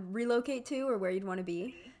you'd want to relocate to or where you'd want to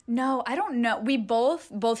be? No, I don't know. We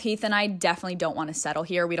both Heath and I definitely don't want to settle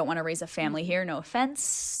here. We don't want to raise a family here. No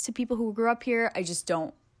offense to people who grew up here. I just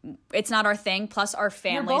don't. It's not our thing. Plus, our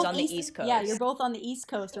family's on the East Coast. Yeah, you're both on the East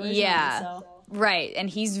Coast originally. Yeah, so. Right. And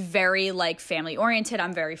he's very like family oriented.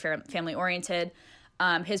 I'm very family oriented.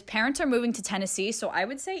 His parents are moving to Tennessee, so I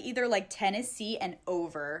would say either like Tennessee and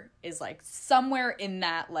over is like somewhere in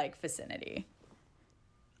that like vicinity,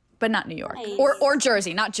 but not New York. Nice. or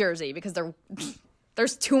Jersey, not Jersey, because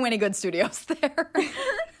there's too many good studios there.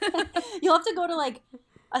 You'll have to go to like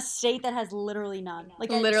a state that has literally none. Like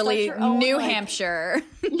Literally start your own, New like- Hampshire.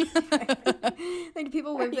 Like, do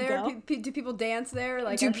people live There there? you Do people dance there?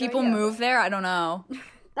 Like, I Do have no people idea. move there? I don't know.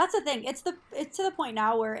 That's the thing. It's to the point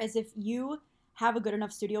now where as if you have a good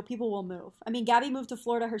enough studio, people will move. I mean, Gabby moved to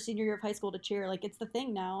Florida her senior year of high school to cheer. Like, it's the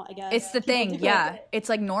thing now, I guess. It's the People thing. do it. Yeah. It's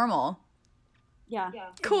like normal. Yeah.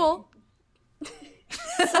 Cool.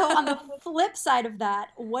 So on the flip side of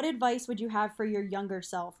that, what advice would you have for your younger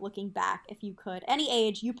self looking back if you could? Any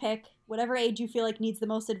age, you pick, whatever age you feel like needs the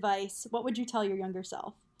most advice. What would you tell your younger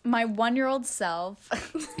self? My 1-year-old self,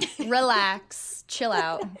 relax, chill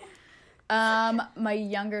out. My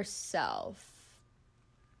younger self,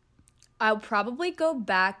 I'll probably go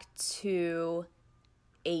back to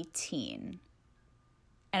 18.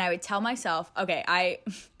 And I would tell myself, okay, I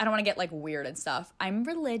don't want to get like weird and stuff. I'm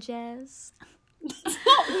religious.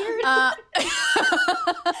 Not weird.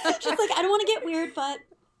 She's like, I don't want to get weird,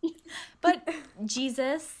 But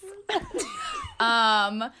Jesus.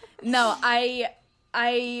 No,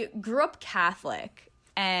 I grew up Catholic,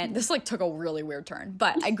 and this like took a really weird turn.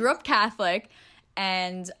 But I grew up Catholic,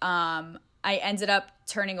 and I ended up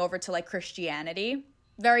turning over to like Christianity.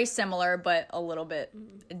 Very similar, but a little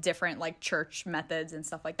bit different, like church methods and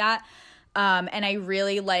stuff like that. And I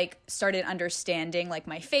really like started understanding like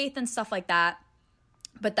my faith and stuff like that.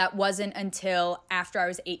 But that wasn't until after I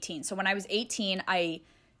was 18. So when I was 18, I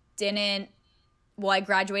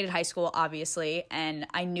graduated high school, obviously, and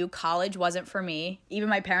I knew college wasn't for me. Even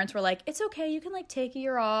my parents were like, it's okay, you can like take a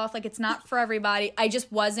year off. Like, it's not for everybody. I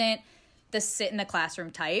just wasn't the sit in the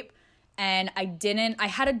classroom type. And I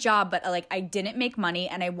had a job, but like I didn't make money,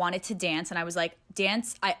 and I wanted to dance. And I was like,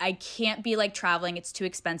 dance, I can't be like traveling. It's too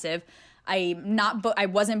expensive. I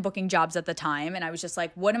wasn't booking jobs at the time. And I was just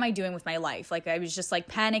like, what am I doing with my life? Like, I was just like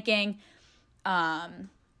panicking. And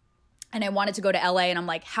I wanted to go to LA, and I'm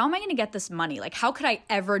like, how am I going to get this money? Like, how could I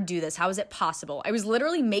ever do this? How is it possible? I was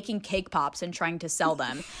literally making cake pops and trying to sell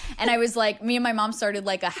them. And I was like, me and my mom started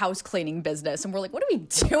like a house cleaning business, and we're like, what are we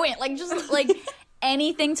doing? Like, just like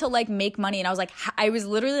anything to like make money. And I was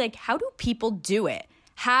literally like, how do people do it?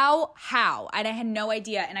 How? And I had no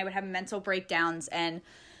idea. And I would have mental breakdowns, and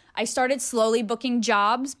I started slowly booking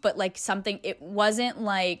jobs, but like it wasn't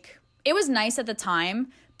like, it was nice at the time,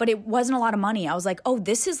 but it wasn't a lot of money. I was like, oh,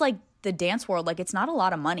 this is like the dance world. Like, it's not a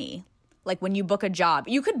lot of money. Like, when you book a job,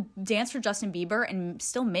 you could dance for Justin Bieber and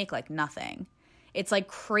still make like nothing. It's like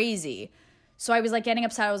crazy. So I was like getting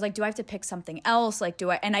upset. I was like, do I have to pick something else? Like,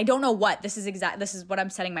 and I don't know what, this is what I'm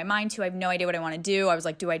setting my mind to. I have no idea what I want to do. I was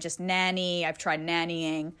like, do I just nanny? I've tried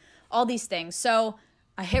nannying, all these things. So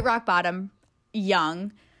I hit rock bottom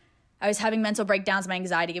young. I was having mental breakdowns. My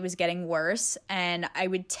anxiety was getting worse. And I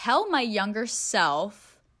would tell my younger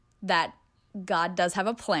self that God does have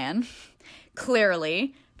a plan,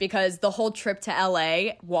 clearly, because the whole trip to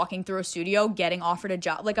LA, walking through a studio, getting offered a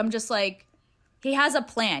job, like, I'm just like, he has a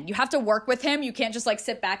plan. You have to work with him. You can't just like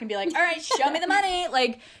sit back and be like, all right, show me the money.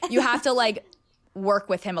 Like, you have to like work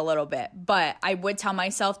with him a little bit. But I would tell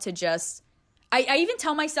myself to just, I even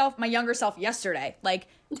tell myself, my younger self yesterday, like,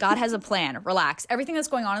 God has a plan. Relax. Everything that's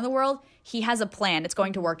going on in the world, he has a plan. It's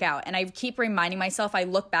going to work out. And I keep reminding myself, I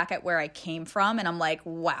look back at where I came from, and I'm like,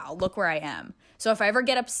 wow, look where I am. So if I ever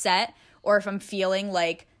get upset, or if I'm feeling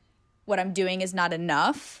like what I'm doing is not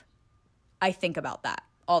enough, I think about that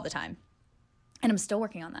all the time. And I'm still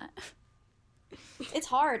working on that. It's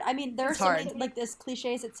hard. I mean, there are It's so many, hard. like, as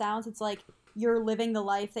cliche as it sounds, it's like you're living the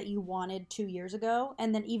life that you wanted 2 years ago.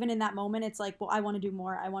 And then even in that moment, it's like, well, I want to do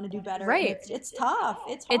more. I want to do better. Right. And it's tough.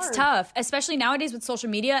 It's hard. It's tough, especially nowadays with social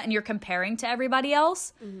media, and you're comparing to everybody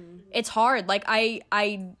else. It's hard. Like,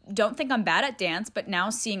 I don't think I'm bad at dance, but now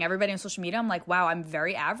seeing everybody on social media, I'm like, wow, I'm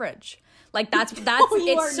very average. Like, that's You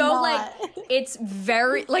are it's so not. like, it's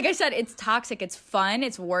very, like I said, it's toxic. It's fun.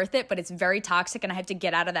 It's worth it, but it's very toxic, and I have to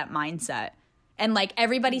get out of that mindset. And like,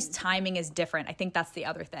 everybody's timing is different. I think that's the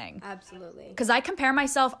other thing. Absolutely. Because I compare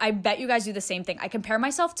myself, I bet you guys do the same thing. I compare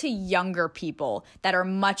myself to younger people that are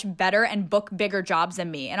much better and book bigger jobs than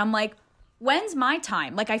me. And I'm like, when's my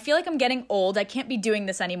time? Like, I feel like I'm getting old. I can't be doing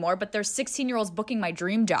this anymore. But there's 16-year-olds booking my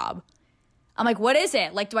dream job. I'm like, what is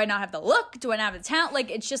it? Like, do I not have the look? Do I not have the talent? Like,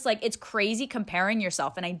 it's just like, it's crazy comparing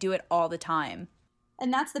yourself. And I do it all the time.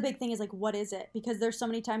 And that's the big thing is like, what is it? Because there's so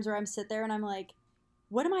many times where I'm sit there and I'm like,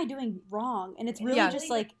 what am I doing wrong? And it's really just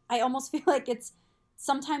like, I almost feel like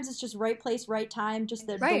sometimes it's just right place, right time, just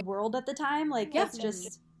the world at the time. Like, it's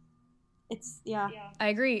just, yeah. I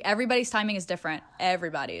agree. Everybody's timing is different.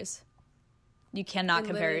 Everybody's. You cannot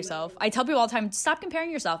compare yourself. I tell people all the time, stop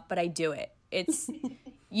comparing yourself, but I do it.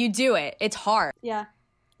 You do it. It's hard. Yeah,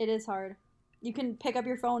 it is hard. You can pick up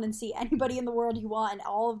your phone and see anybody in the world you want and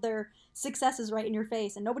all of their successes right in your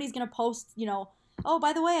face. And nobody's going to post, you know, oh,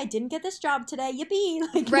 by the way, I didn't get this job today. Yippee.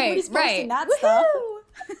 Like, nobody's posting that stuff.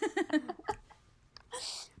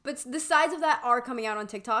 But the sides of that are coming out on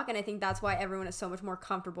TikTok, and I think that's why everyone is so much more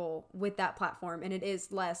comfortable with that platform, and it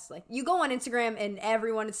is less like you go on Instagram and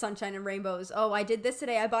everyone is sunshine and rainbows. Oh, I did this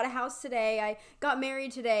today. I bought a house today. I got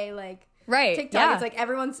married today. Like Right. TikTok, yeah. it's like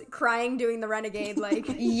everyone's crying doing the renegade. Like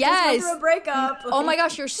Yes. just went through a breakup. Oh my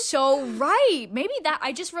gosh, you're so right. Maybe that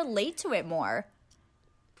I just relate to it more.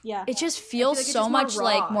 Yeah. It just feels like it's so just more much raw,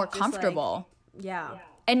 like more just, comfortable. Yeah.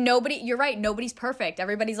 And you're right, nobody's perfect.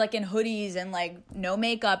 Everybody's like in hoodies and like no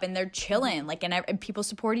makeup and they're chilling. Like, and people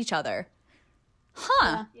support each other.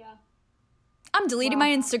 Huh. Yeah. I'm deleting my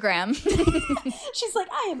Instagram. She's like,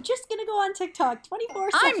 I am just going to go on TikTok 24/7.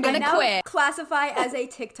 I'm gonna Now quit. classify as a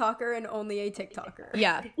TikToker and only a TikToker.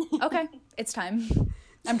 Yeah. Okay. It's time.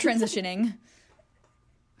 I'm transitioning.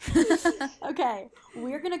 Okay,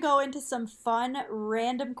 we're gonna go into some fun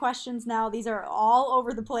random questions now. These are all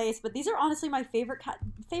over the place, but these are honestly my favorite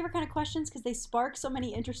kind of questions because they spark so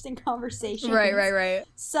many interesting conversations. Right.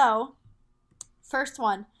 So, first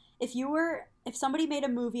one: if somebody made a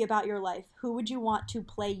movie about your life, who would you want to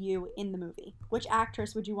play you in the movie? Which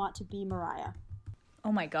actress would you want to be Mariah?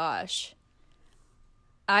 Oh my gosh.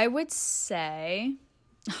 I would say,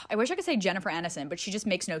 I wish I could say Jennifer Aniston, but she just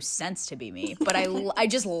makes no sense to be me. But I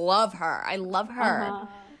just love her. I love her.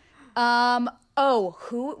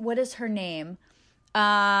 What is her name?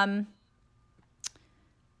 I'm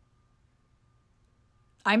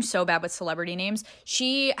so bad with celebrity names.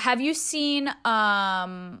 Have you seen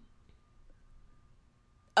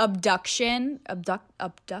Abduction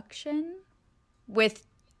with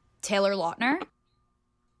Taylor Lautner?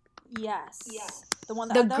 Yes. The one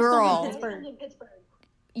The that girl. was filmed in Pittsburgh.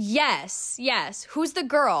 Yes. Who's the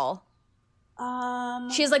girl?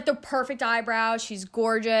 She has like the perfect eyebrows. She's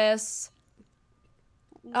gorgeous.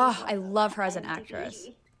 Oh, I love her as an actress.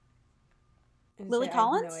 Lily I have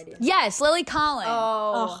Collins? No idea. Yes, Lily Collins.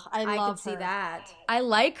 Oh, I I love could see her. that. I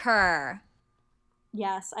like her.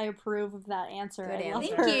 Yes, I approve of that answer. Good I love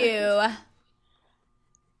answer. her. Thank you. All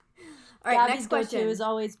right, Gabby's next question. go-to is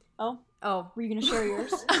always. Oh, Oh, were you gonna share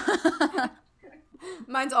yours?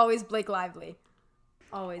 mine's always Blake Lively.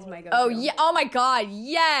 Always my go-to. Oh yeah. Oh my God.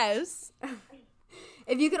 Yes.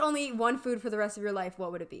 If you could only eat one food for the rest of your life,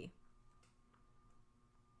 what would it be?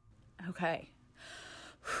 Okay.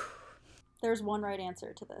 There's one right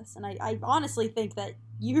answer to this, and I honestly think that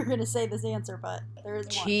you're gonna say this answer, but there is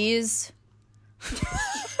one. Cheese.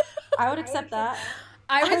 I would accept that.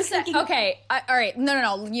 I would was say. thinking- Okay. All right.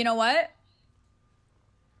 No. You know what?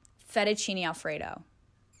 Fettuccine Alfredo.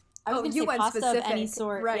 I was Oh, gonna you say went pasta of any specific.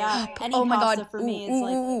 sort. Right. Yeah, any Oh my pasta God. for me Ooh, is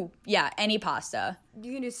like. ooh. Yeah. Any pasta.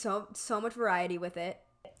 You can do so much variety with it.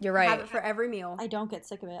 You're Have right. it for every meal. I don't get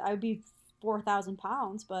sick of it. I would be 4,000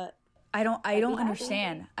 pounds, but I don't happy.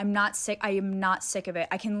 understand. I'm not sick. I am not sick of it.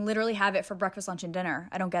 I can literally have it for breakfast, lunch, and dinner.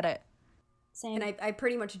 I don't get it. same. And I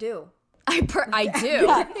pretty much do. I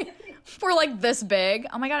do. We're like this big.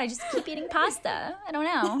 Oh my God, I just keep eating pasta. I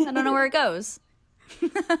don't know where it goes.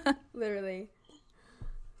 Literally.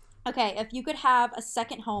 Okay, if you could have a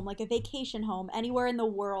second home, like a vacation home, anywhere in the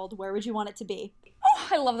world, where would you want it to be? Oh,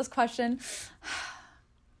 I love this question.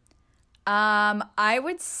 I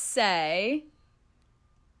would say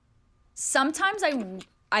sometimes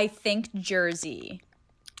I think Jersey.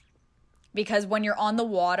 Because when you're on the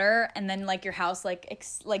water and then like your house like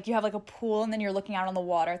you have like a pool and then you're looking out on the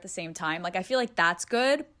water at the same time, like I feel like that's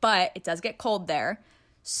good, but it does get cold there.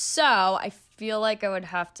 So I feel like I would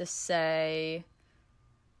have to say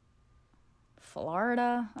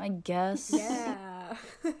Florida, I guess. Yeah.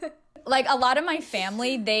 Like a lot of my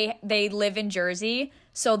family, they live in Jersey,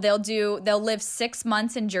 so they'll live 6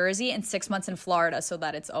 months in Jersey and 6 months in Florida, so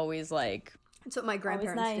that it's always like. That's what my Always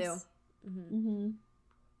grandparents nice. do.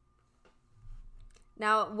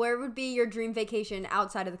 Now, where would be your dream vacation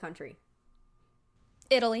outside of the country?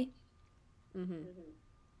 Italy.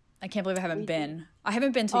 I can't believe I haven't been. I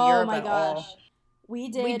haven't been to Oh Europe my at gosh. all. We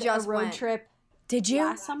did just a road went. trip Did you?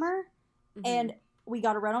 last summer, and we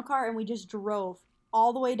got a rental car and we just drove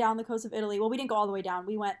all the way down the coast of Italy. Well, we didn't go all the way down.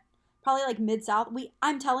 We went probably like mid-south.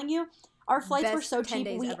 I'm telling you, our flights were Best so 10 cheap.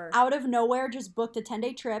 days We ever. out of nowhere just booked a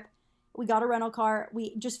 10-day trip. We got a rental car.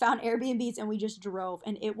 We just found Airbnbs and we just drove.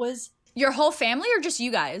 And it was Your whole family or just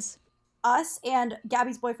you guys? us and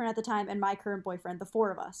Gabby's boyfriend at the time and my current boyfriend, the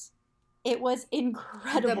four of us. It was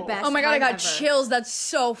incredible. The best. Oh my God, I time got ever. chills. That's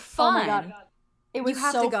so fun. Oh my God. It was You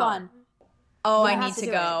have so to go. fun. Oh, You I have need to to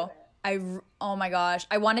do go. Oh my gosh.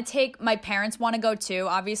 I want to take, my parents want to go too,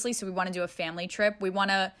 obviously, so we want to do a family trip. We want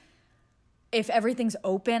to, if everything's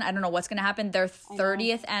open, I don't know what's going to happen. Their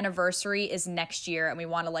 30th anniversary is next year, and we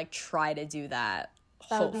want to like try to do that.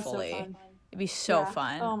 That would be so Hopefully. fun. It'd be so Yeah.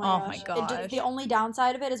 fun. Oh my gosh. The only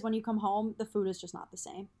downside of it is when you come home, the food is just not the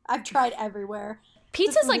same. I've tried everywhere.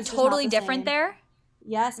 Pizza's food like is just not totally the different same. there.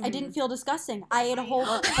 Yes, I didn't feel disgusting. I ate a whole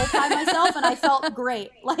pie myself, and I felt great.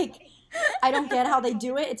 Like, I don't get how they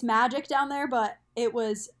do it. It's magic down there, but it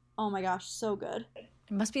was, oh my gosh, so good. It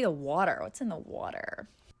must be the water. What's in the water?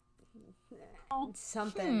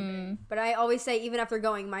 Something. But I always say, even after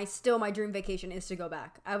going, my dream vacation is to go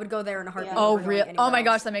back. I would go there in a heartbeat. Oh, over going real? Oh anywhere my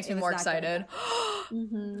gosh, else. that makes me It was more that good. excited.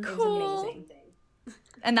 It was amazing.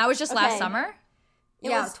 And that was just last Okay. summer? It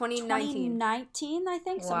Yeah, was 2019. 2019, I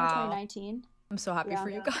think. Summer Wow. 2019. I'm so happy for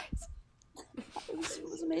you guys. It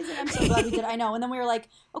was amazing. I'm so glad we did. I know. And then we were like,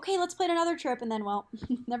 okay, let's plan another trip. And then, well,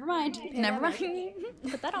 never mind. Never mind.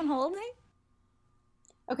 Put that on hold.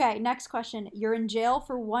 Okay, next question. You're in jail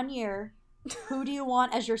for 1 year. Who do you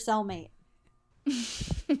want as your cellmate?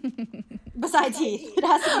 Besides Heath. It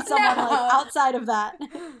has to be someone No. like outside of that.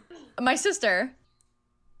 My sister.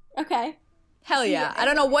 Okay. Hell yeah. I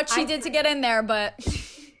don't know what she did to get in there, but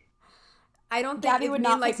I don't think Gabby if would me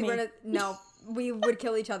not and Lexi pick were me. to, no, we would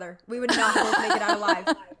kill each other. We would not both make it out alive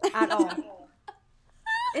at all.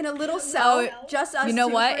 In a little cell, just us. you know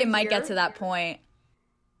two what? for a It might year, get to that point.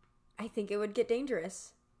 I think it would get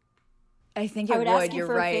dangerous. I think it I would ask you You're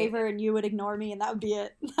for right. a favor and you would ignore me, and that would be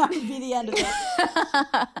it. That would be the end of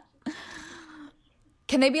it.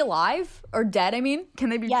 Can they be alive or dead? I mean, can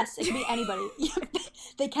they be? Yes, it can be anybody.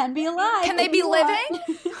 They can be alive. Can they if be you want.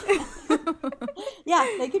 living? Yeah,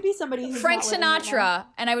 they could be somebody who's Frank not living right now. Sinatra,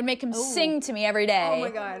 and I would make him sing to me every day. Oh my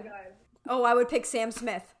god. Oh, I would pick Sam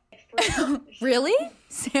Smith. Really?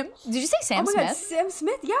 Sam? Did you say Sam Oh my god, Smith? Sam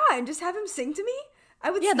Smith. Yeah, and just have him sing to me.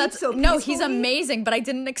 I would. Yeah, sleep that's so no. He's peacefully. amazing, but I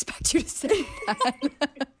didn't expect you to say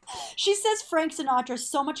that. She says Frank Sinatra,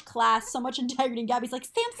 so much class, so much integrity. And Gabby's like,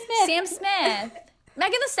 Sam Smith. Sam Smith,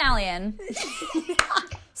 Megan the Stallion.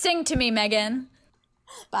 Sing to me, Megan.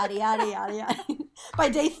 Body, yada, yada, yada. By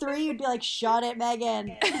day 3, you'd be like, shut it,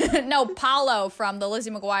 Megan. No, Paulo from the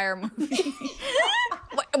Lizzie McGuire movie.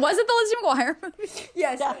 What, was it the Lizzie McGuire movie?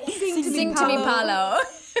 Yes. Yeah. Sing to me, Paulo.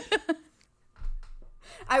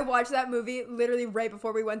 I watched that movie literally right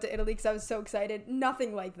before we went to Italy because I was so excited.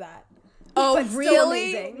 Nothing like that. Oh, But still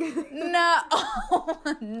really? amazing. No. Oh,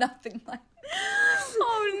 nothing like.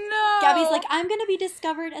 Oh no. Gabby's like, I'm going to be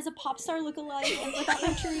discovered as a pop star lookalike and live out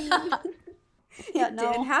my dream. Yeah, Didn't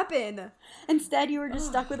no. happen. Instead, you were just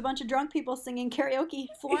stuck with a bunch of drunk people singing karaoke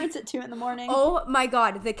Florence at 2 in the morning. Oh my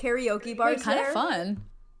god, the karaoke bars kind there. of fun.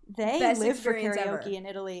 They best live for experience karaoke ever. in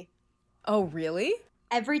Italy. Oh, really?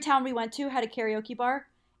 Every town we went to had a karaoke bar,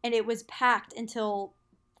 and it was packed until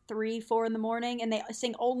 3, 4 in the morning, and they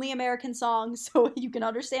sing only American songs, so you can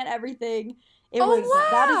understand everything. It Oh, was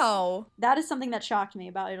wow. that is something that shocked me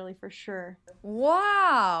about Italy for sure.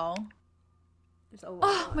 Wow. There's a lot.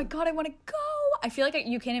 Oh my god, I want to go. I feel like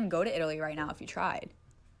you can't even go to Italy right now if you tried.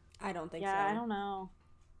 I don't think Yeah, so. I don't know.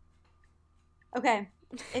 Okay,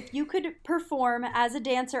 if you could perform as a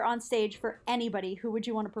dancer on stage for anybody, who would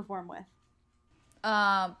you want to perform with?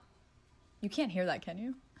 You can't hear that, can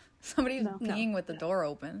you? Somebody's peeing with the door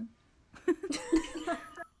open.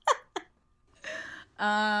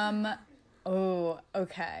 Oh,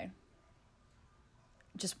 okay.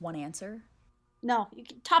 Just one answer. No,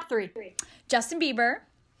 top 3. Justin Bieber.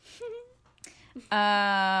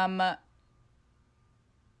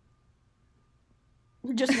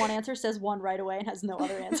 Just one answer, says one right away and has no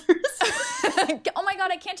other answers. Oh my god,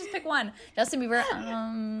 I can't just pick one. Justin Bieber.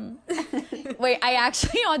 Wait, I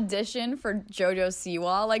actually auditioned for JoJo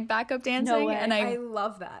Siwa like backup dancing, No way. and I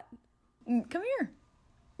love that. come here,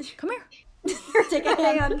 come here. Take a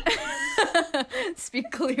hand. Speak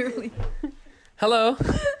clearly. Hello.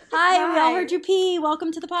 Hi, we all heard you pee.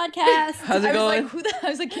 Welcome to the podcast. How's it I was going? like, I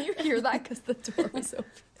was like, can you hear that? Because the door was open.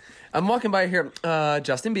 I'm walking by here.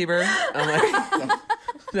 Justin Bieber. I'm like, what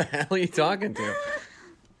the hell are you talking to?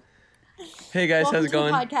 Hey guys, Welcome how's it to the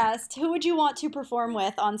going? podcast. Who would you want to perform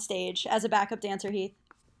with on stage as a backup dancer, Heath?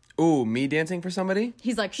 Ooh, me dancing for somebody?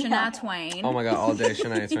 He's like Shania Twain. Oh my god, all day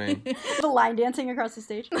Shania Twain. The line dancing across the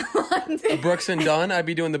stage. Brooks and Dunn, I'd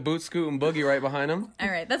be doing the boot scoot and boogie right behind them. All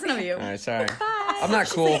right, that's enough of you. All right, sorry. I'm not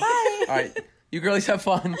cool. All right, you girlies have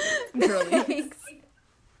fun. Girly.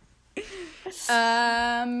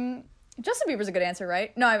 Justin Bieber's a good answer,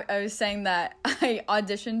 right? No, I was saying that I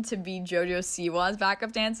auditioned to be JoJo Siwa's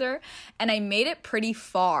backup dancer, and I made it pretty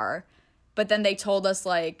far, but then they told us,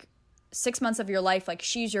 like, 6 months of your life, like,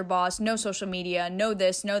 she's your boss, no social media, no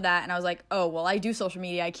this, no that, and I was like, oh, well, I do social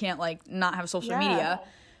media, I can't, like, not have social Yeah. media.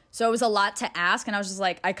 So it was a lot to ask, and I was just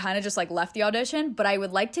like, I kind of just like left the audition, but I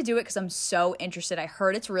would like to do it because I'm so interested. I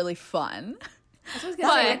heard it's really fun.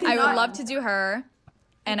 But I would love to do her,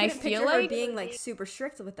 and I feel like her being like super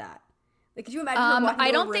strict with that. Like, could you imagine? Her walking I into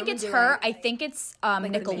a don't think room it's and her. doing- I think it's the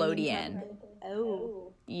main Nickelodeon.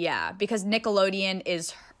 Oh. Yeah, because Nickelodeon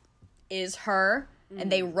is her,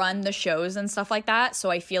 and they run the shows and stuff like that. So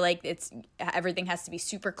I feel like everything has to be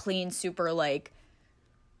super clean, super like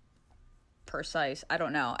precise. I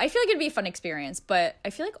don't know. I feel like it'd be a fun experience, but I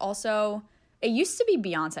feel like also it used to be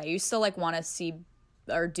Beyonce. I used to like want to see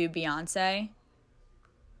or do Beyonce,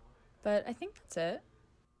 but I think that's it.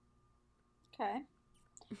 Okay.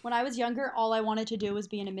 When I was younger, all I wanted to do was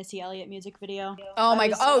be in a Missy Elliott music video. Oh my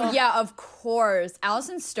god! Oh yeah, of course,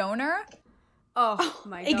 Allison Stoner. Oh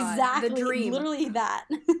my god! Exactly. The dream. Literally that.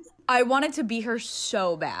 I wanted to be her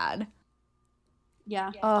so bad.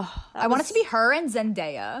 Yeah. I wanted to be her and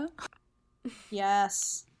Zendaya.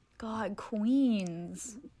 Yes. God,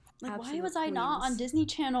 queens. Like, why Absolute was I not queens. on Disney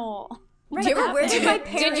Channel? Right, like, where did my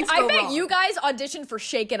parents I go bet wrong? you guys auditioned for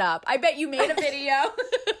Shake It Up. I bet you made a video.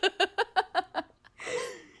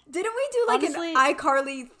 Didn't we do like Honestly- an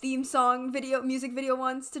iCarly theme song music video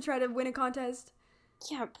once to try to win a contest?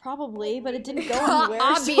 Yeah, probably, but it didn't go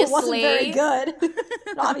anywhere. So it wasn't Obviously. very good.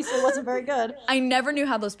 It obviously wasn't very good. I never knew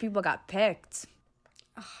how those people got picked.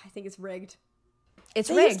 I think it's rigged. It's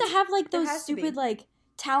They rigged. used to have like those has to be. stupid like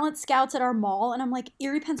talent scouts at our mall, and I'm like,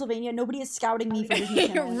 Erie, Pennsylvania, nobody is scouting me for Disney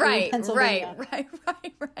Channel. in Erie, right. Pennsylvania.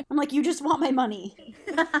 I'm like, you just want my money.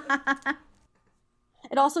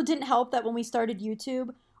 It also didn't help that when we started YouTube,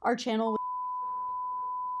 our channel was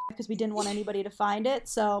because we didn't want anybody to find it.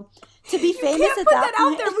 So to be famous Can't at put that that out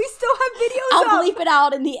point, there. We still have videos I'll up. bleep it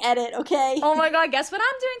out in the edit, okay? Oh my god, guess what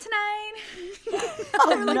I'm doing tonight? Oh,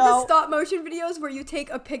 They're like no. the stop motion videos where you take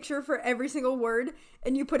a picture for every single word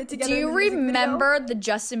and you put it together. Do you in a music video. remember the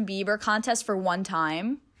Justin Bieber contest for One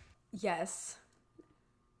Time? Yes.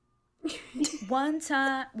 One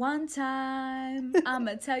time,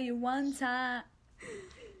 I'ma tell you one time.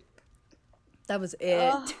 That was it.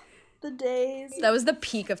 Ugh, the days. That was the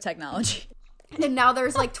peak of technology. And now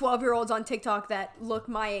there's like 12-year-olds on TikTok that look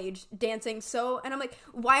my age dancing so, and I'm like,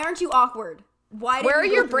 why aren't you awkward? Why? did Where are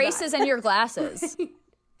you go your through braces that? and your glasses?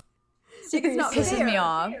 Seriously. not Pisses fair. me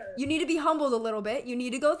off. You need to be humbled a little bit. You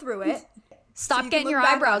need to go through it. Stop you can getting look your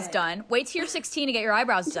back on eyebrows it. done. Wait till you're 16 to get your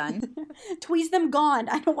eyebrows done. Tweeze them gone.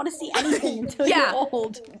 I don't want to see anything until Yeah. you're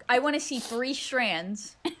old. I want to see 3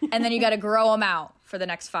 strands, and then you got to grow them out for the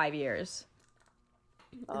next 5 years.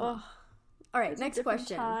 Ugh, All right, next different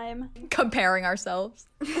question. time. Comparing ourselves.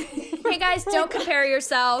 Hey guys, don't compare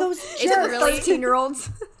yourself. Those Is it jerks. really? 13-year-olds.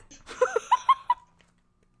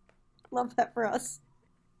 Love that for us.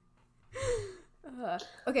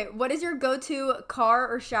 Okay, what is your go-to car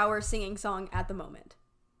or shower singing song at the moment?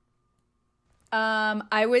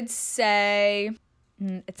 I would say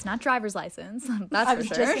it's not driver's license. That's I for was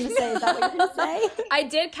sure. just going to say, is that what you're going to say? I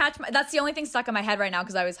did catch that's the only thing stuck in my head right now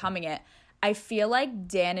because I was humming it. I feel like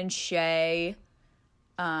Dan and Shay,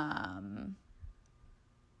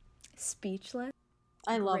 Speechless.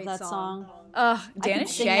 I love Great that song. song. Ugh, Dan could and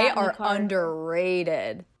sing Shay that in the are car.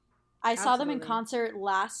 underrated. I saw them in Absolutely. concert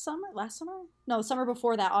last summer. Last summer? No, summer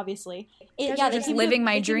before that, obviously. guys are just came living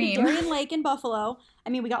my they came to dream. Darien Lake in Buffalo. I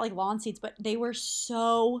mean, we got like lawn seats, but they were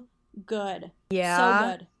so good. Yeah. So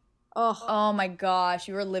good. Oh, Oh my gosh,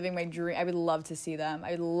 you were living my dream. I would love to see them.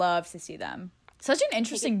 I would love to see them. Such an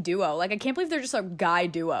interesting duo. Like I can't believe they're just a guy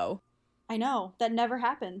duo. I know. That never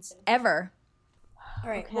happens. Ever. All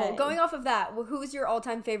right, Okay. well, going off of that, who's your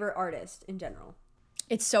all-time favorite artist in general?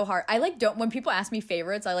 It's so hard. I like don't when people ask me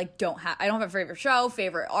favorites, I don't have a favorite show,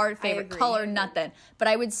 favorite art, favorite agree. color, nothing. But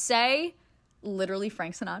I would say literally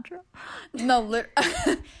Frank Sinatra. No,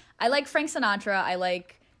 I like Frank Sinatra. I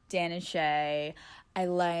like Dan and Shay. I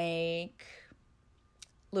like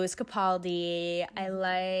Louis Capaldi. I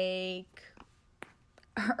like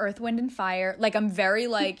Earth, Wind and Fire. Like I'm very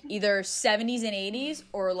like either 70s and 80s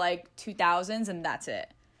or like 2000s and that's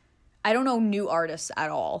it. I don't know new artists at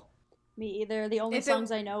all. Me either. The only If it-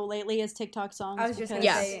 songs I know lately is TikTok songs. I was just gonna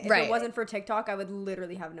because- Yeah, say, if right. it wasn't for TikTok, I would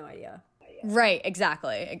literally have no idea. Right,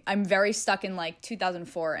 exactly. I'm very stuck in like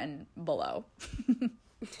 2004 and below.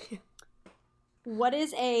 What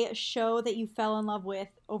is a show that you fell in love with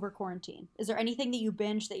over quarantine? Is there anything that you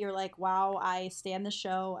binged that you're like, wow, I stand this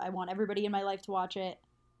show. I want everybody in my life to watch it.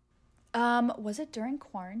 Was it during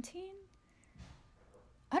quarantine?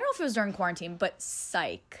 I don't know if it was during quarantine, but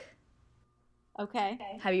Psych. Okay.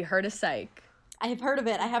 Have you heard of Psych? I have heard of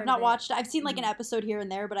it. I have Heard not of it. watched it. I've seen like an episode here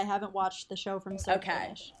and there, but I haven't watched the show from start to Okay.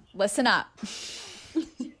 finish. Listen up.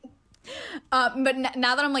 But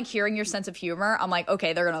now that I'm like hearing your sense of humor, I'm like,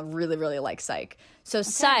 okay, they're gonna really, really like Psych. So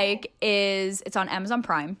Psych it's on Amazon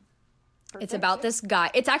Prime. Perfect. It's about this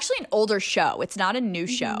guy. It's actually an older show. It's not a new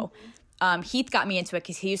show. Heath got me into it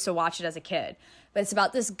because he used to watch it as a kid. But it's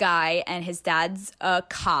about this guy and his dad's a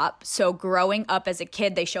cop. So growing up as a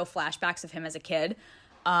kid, they show flashbacks of him as a kid.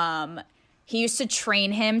 He used to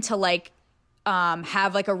train him to like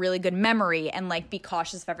have like a really good memory and like be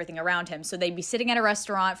cautious of everything around him. So they'd be sitting at a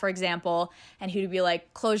restaurant, for example, and he would be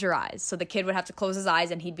like, close your eyes. So the kid would have to close his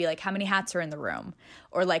eyes and he'd be like, how many hats are in the room?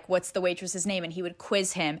 Or like, what's the waitress's name? And he would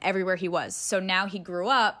quiz him everywhere he was. So now he grew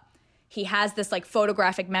up. He has this like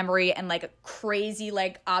photographic memory and like a crazy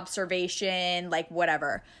like observation, like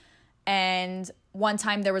whatever. And one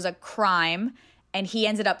time there was a crime and he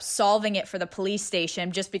ended up solving it for the police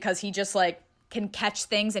station just because he just like can catch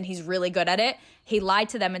things and he's really good at it. He lied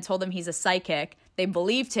to them and told them he's a psychic. They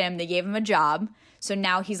believed him. They gave him a job. So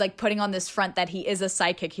now he's like putting on this front that he is a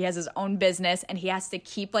psychic. He has his own business and he has to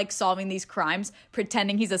keep like solving these crimes,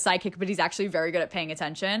 pretending he's a psychic, but he's actually very good at paying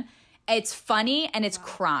attention. It's funny and it's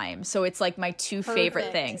crime. So it's like my two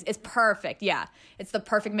favorite things. It's perfect. Yeah. It's the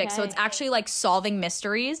perfect mix. So it's actually like solving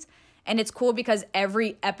mysteries. And it's cool because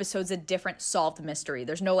every episode's a different solved mystery.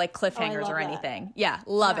 There's no like cliffhangers or anything. That. Yeah.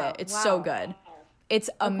 Love it. It's so good. It's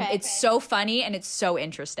it's so funny and it's so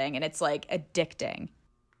interesting and it's like addicting.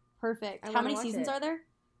 Perfect. How many seasons are there?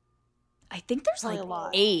 I think there's like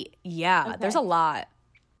 8. Yeah. There's a lot.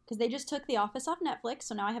 Because they just took The Office off Netflix,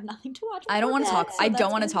 so now I have nothing to watch. I don't want to talk. I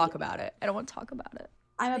don't want to talk about it. I don't want to talk about it.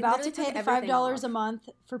 I'm about to pay the $5 a month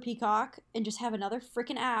for Peacock and just have another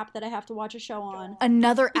freaking app that I have to watch a show on.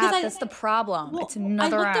 Another app. That's the problem. It's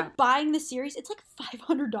another app. I looked at buying the series. It's like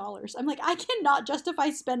 $500. I'm like, I cannot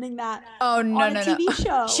justify spending that. Oh no, on a TV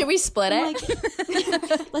show. Should we split it?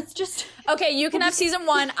 Like, let's just. Okay, you can have season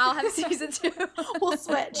 1. I'll have season 2. We'll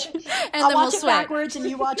switch. And I'll then watch we'll it backwards and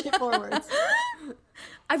you watch it forwards.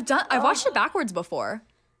 I've watched it backwards before.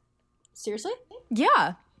 Seriously?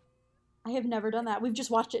 Yeah. I have never done that. We've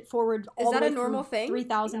just watched it forward all the way Is that a normal thing?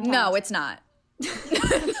 3,000 times. No, it's not.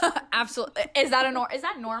 Absolutely. Is that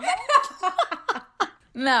normal?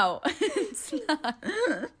 No. It's not.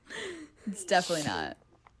 It's definitely not.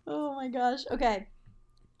 Oh my gosh. Okay.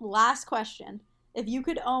 Last question. If you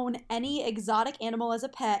could own any exotic animal as a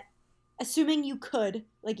pet, assuming you could,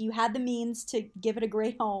 like you had the means to give it a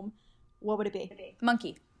great home, what would it be?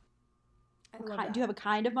 Monkey. Do you have a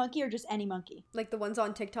kind of monkey or just any monkey? Like the ones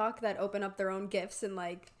on TikTok that open up their own gifts and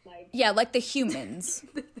like yeah, like the humans.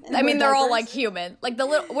 I mean, they're all like human. Like the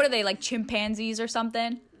little, what are they, like chimpanzees or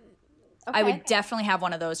something? Okay. I would definitely have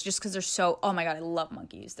one of those just because they're so, oh my God, I love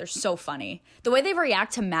monkeys. They're so funny. The way they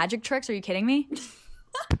react to magic tricks, are you kidding me?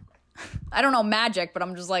 I don't know magic, but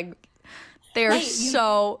I'm just like, they're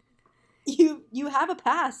so... You have a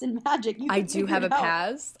past in magic. I do have a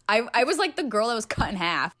past. I was like the girl that was cut in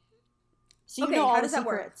half. So you know all the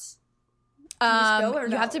secrets. You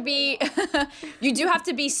have to be you do have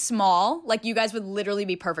to be small. Like you guys would literally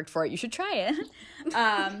be perfect for it. You should try it.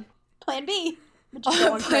 Plan B.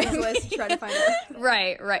 Go on Craigslist, try to find it.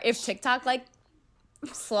 Right. If TikTok like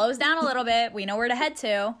slows down a little bit, we know where to head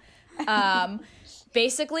to.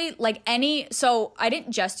 Basically, like so I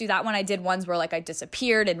didn't just do that one. I did ones where like I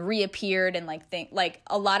disappeared and reappeared and like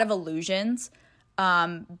a lot of illusions.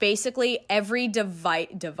 Basically every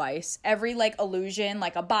device, every like illusion,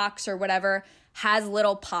 like a box or whatever, has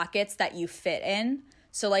little pockets that you fit in.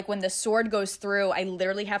 So like when the sword goes through, I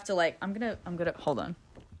literally have to like, I'm gonna, hold on.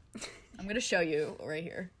 I'm gonna show you right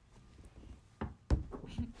here.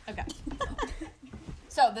 Okay.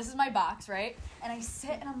 So this is my box, right? And I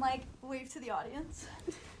sit and I'm like, wave to the audience.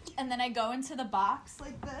 And then I go into the box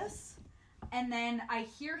like this. And then I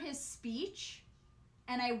hear his speech.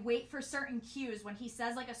 And I wait for certain cues. When he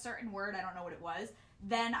says like a certain word, I don't know what it was,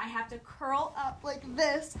 then I have to curl up like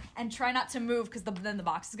this and try not to move because then the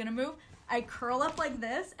box is going to move. I curl up like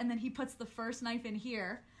this, and then he puts the first knife in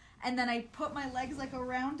here. And then I put my legs like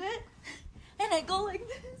around it, and I go like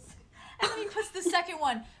this. And then he puts the second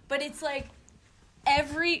one. But it's like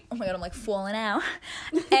oh my God, I'm like falling out.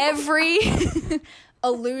 Every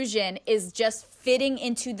illusion is just fitting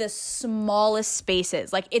into the smallest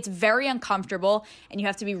spaces. Like it's very uncomfortable and you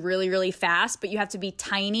have to be really, really fast, but you have to be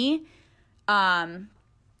tiny to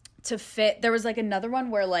fit. There was like another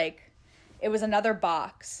one where like it was another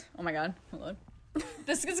box. Oh my God, hold on.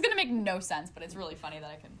 This is gonna make no sense, but it's really funny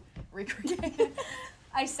that I can recreate it.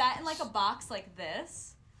 I sat in like a box like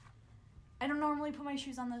this. I don't normally put my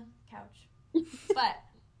shoes on the couch. But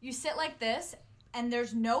you sit like this, and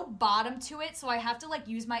there's no bottom to it, so I have to, like,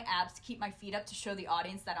 use my abs to keep my feet up to show the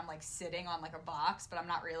audience that I'm, like, sitting on, like, a box, but I'm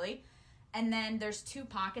not really. and then there's 2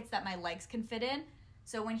 pockets that my legs can fit in.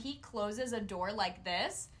 So when he closes a door like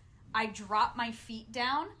this, I drop my feet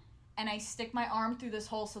down and I stick my arm through this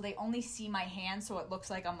hole so they only see my hand, so it looks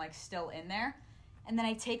like I'm like still in there. And then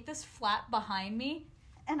I take this flap behind me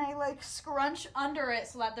and I like scrunch under it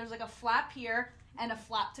so that there's like a flap here and a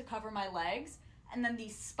flap to cover my legs, and then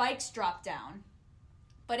these spikes drop down.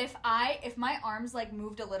 But if my arms like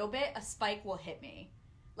moved a little bit, a spike will hit me.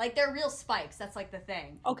 Like, they're real spikes. That's like the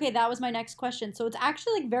thing. Okay, that was my next question. So it's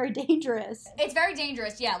actually like very dangerous. It's very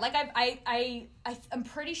dangerous, yeah. Like, I'm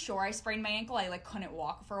pretty sure I sprained my ankle. I like couldn't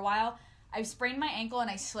walk for a while. I sprained my ankle and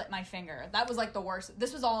I slit my finger. That was like the worst.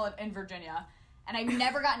 This was all in Virginia, and I've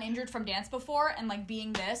never gotten injured from dance before. And like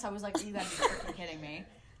being this, I was like, you gotta be freaking kidding me.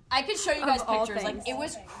 I could show you guys pictures. Like, it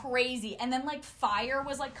was crazy. And then like fire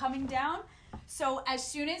was like coming down. So as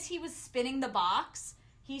soon as he was spinning the box,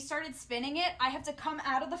 he started spinning it. I have to come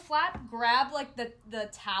out of the flap, grab like the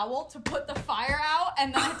towel to put the fire out,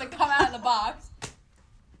 and then I have to come out of the box.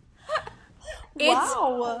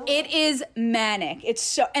 Wow. It is manic. It's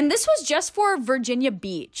so, and this was just for Virginia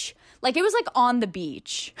Beach. Like, it was like on the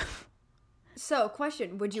beach. So,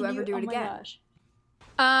 question: would you ever do it again? Gosh.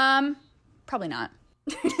 Probably not.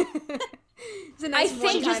 It's a nice I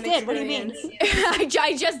think you just did. What do you mean?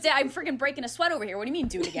 I just did. I'm freaking breaking a sweat over here. What do you mean,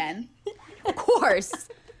 do it again? Of course.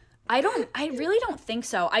 I really don't think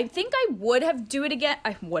so. I think I would have do it again.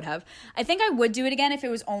 I think I would do it again if it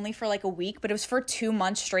was only for like a week, but it was for 2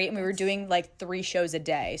 months straight, and we were doing like 3 shows a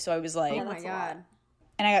day. So I was like, Oh my god.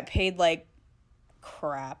 and I got paid like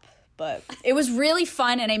crap, but it was really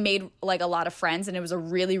fun, and I made like a lot of friends, and it was a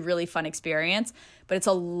really, really fun experience, but it's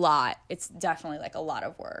a lot. It's definitely like a lot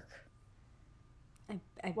of work.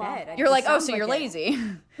 I Wow. bet. You're like, oh, so you're lazy.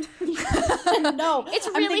 No, It's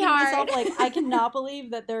I'm really thinking to hard. myself, like, I cannot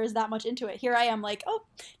believe that there is that much into it. Here I am, like, oh,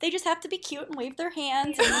 they just have to be cute and wave their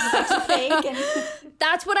hands and it's fake. And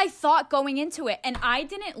That's what I thought going into it. And I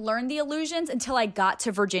didn't learn the illusions until I got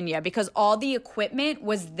to Virginia because all the equipment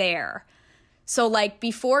was there. So like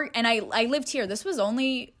before, and I lived here. This was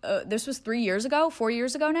only, this was 4 years ago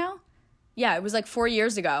now. Yeah, it was like 4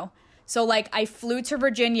 years ago. So like I flew to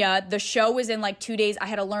Virginia. The show was in like 2 days. I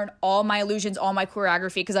had to learn all my illusions, all my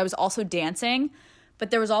choreography, because I was also dancing.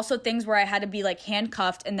 But there was also things where I had to be like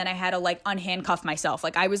handcuffed, and then I had to like unhandcuff myself.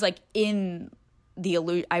 Like I was like in the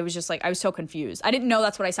illusion. I was just like, I was so confused. I didn't know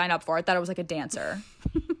that's what I signed up for. I thought I was like a dancer.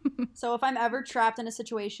 so if I'm ever trapped in a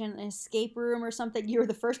situation, an escape room or something, you're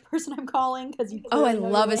the first person I'm calling because you. Oh, I clearly know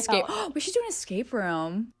love your way escape. out. We should do an escape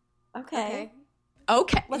room. Okay.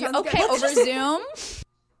 Okay. Sounds Okay. good. Over Zoom.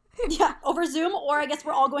 Yeah, over Zoom, or I guess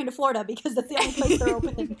we're all going to Florida because that's the only place they're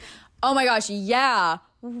open. Oh my gosh. Yeah.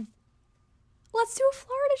 Let's do a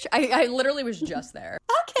Florida show. I literally was just there.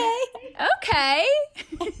 Okay. Okay.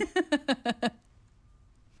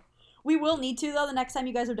 We will need to, though, the next time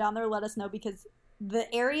you guys are down there, let us know, because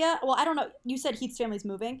the area, well, I don't know, you said Heath's family's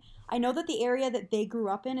moving. I know that the area that they grew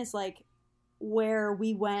up in is, like, where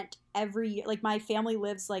we went every year. Like, my family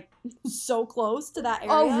lives, like, so close to that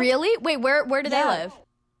area. Oh, really? Wait, where do they Yeah. live?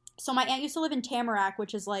 So my aunt used to live in Tamarack,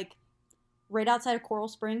 which is, like, right outside of Coral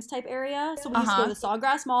Springs type area. So we used to go to the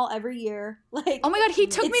Sawgrass Mall every year. Like, Oh my God, he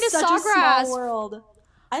took me to it's such a Sawgrass. small world.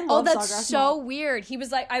 I Oh, love that's Sawgrass so Mall. weird. He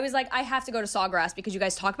was like, I was like, I have to go to Sawgrass because you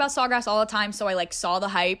guys talk about Sawgrass all the time. So I like saw the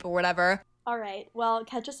hype or whatever. All right. Well,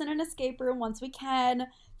 catch us in an escape room once we can.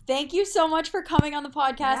 Thank you so much for coming on the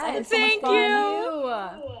podcast. I had so much Thank fun.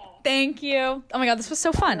 you. Thank you. Oh my God, this was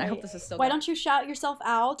so fun. I hope this is still Why good. don't you shout yourself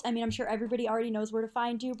out? I mean, I'm sure everybody already knows where to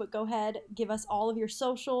find you, but go ahead, give us all of your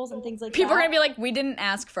socials and things like People that. are going to be like, we didn't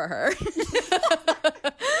ask for her.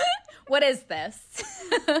 What is this?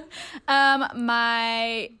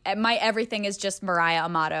 My everything is just Mariah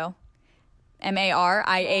Amato.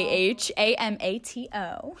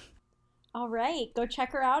 MariahAmato. All right, go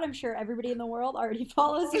check her out. I'm sure everybody in the world already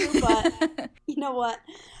follows you, but you know what?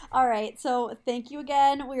 All right, so thank you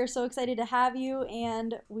again. We are so excited to have you,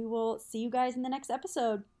 and we will see you guys in the next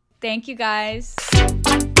episode. Thank you guys.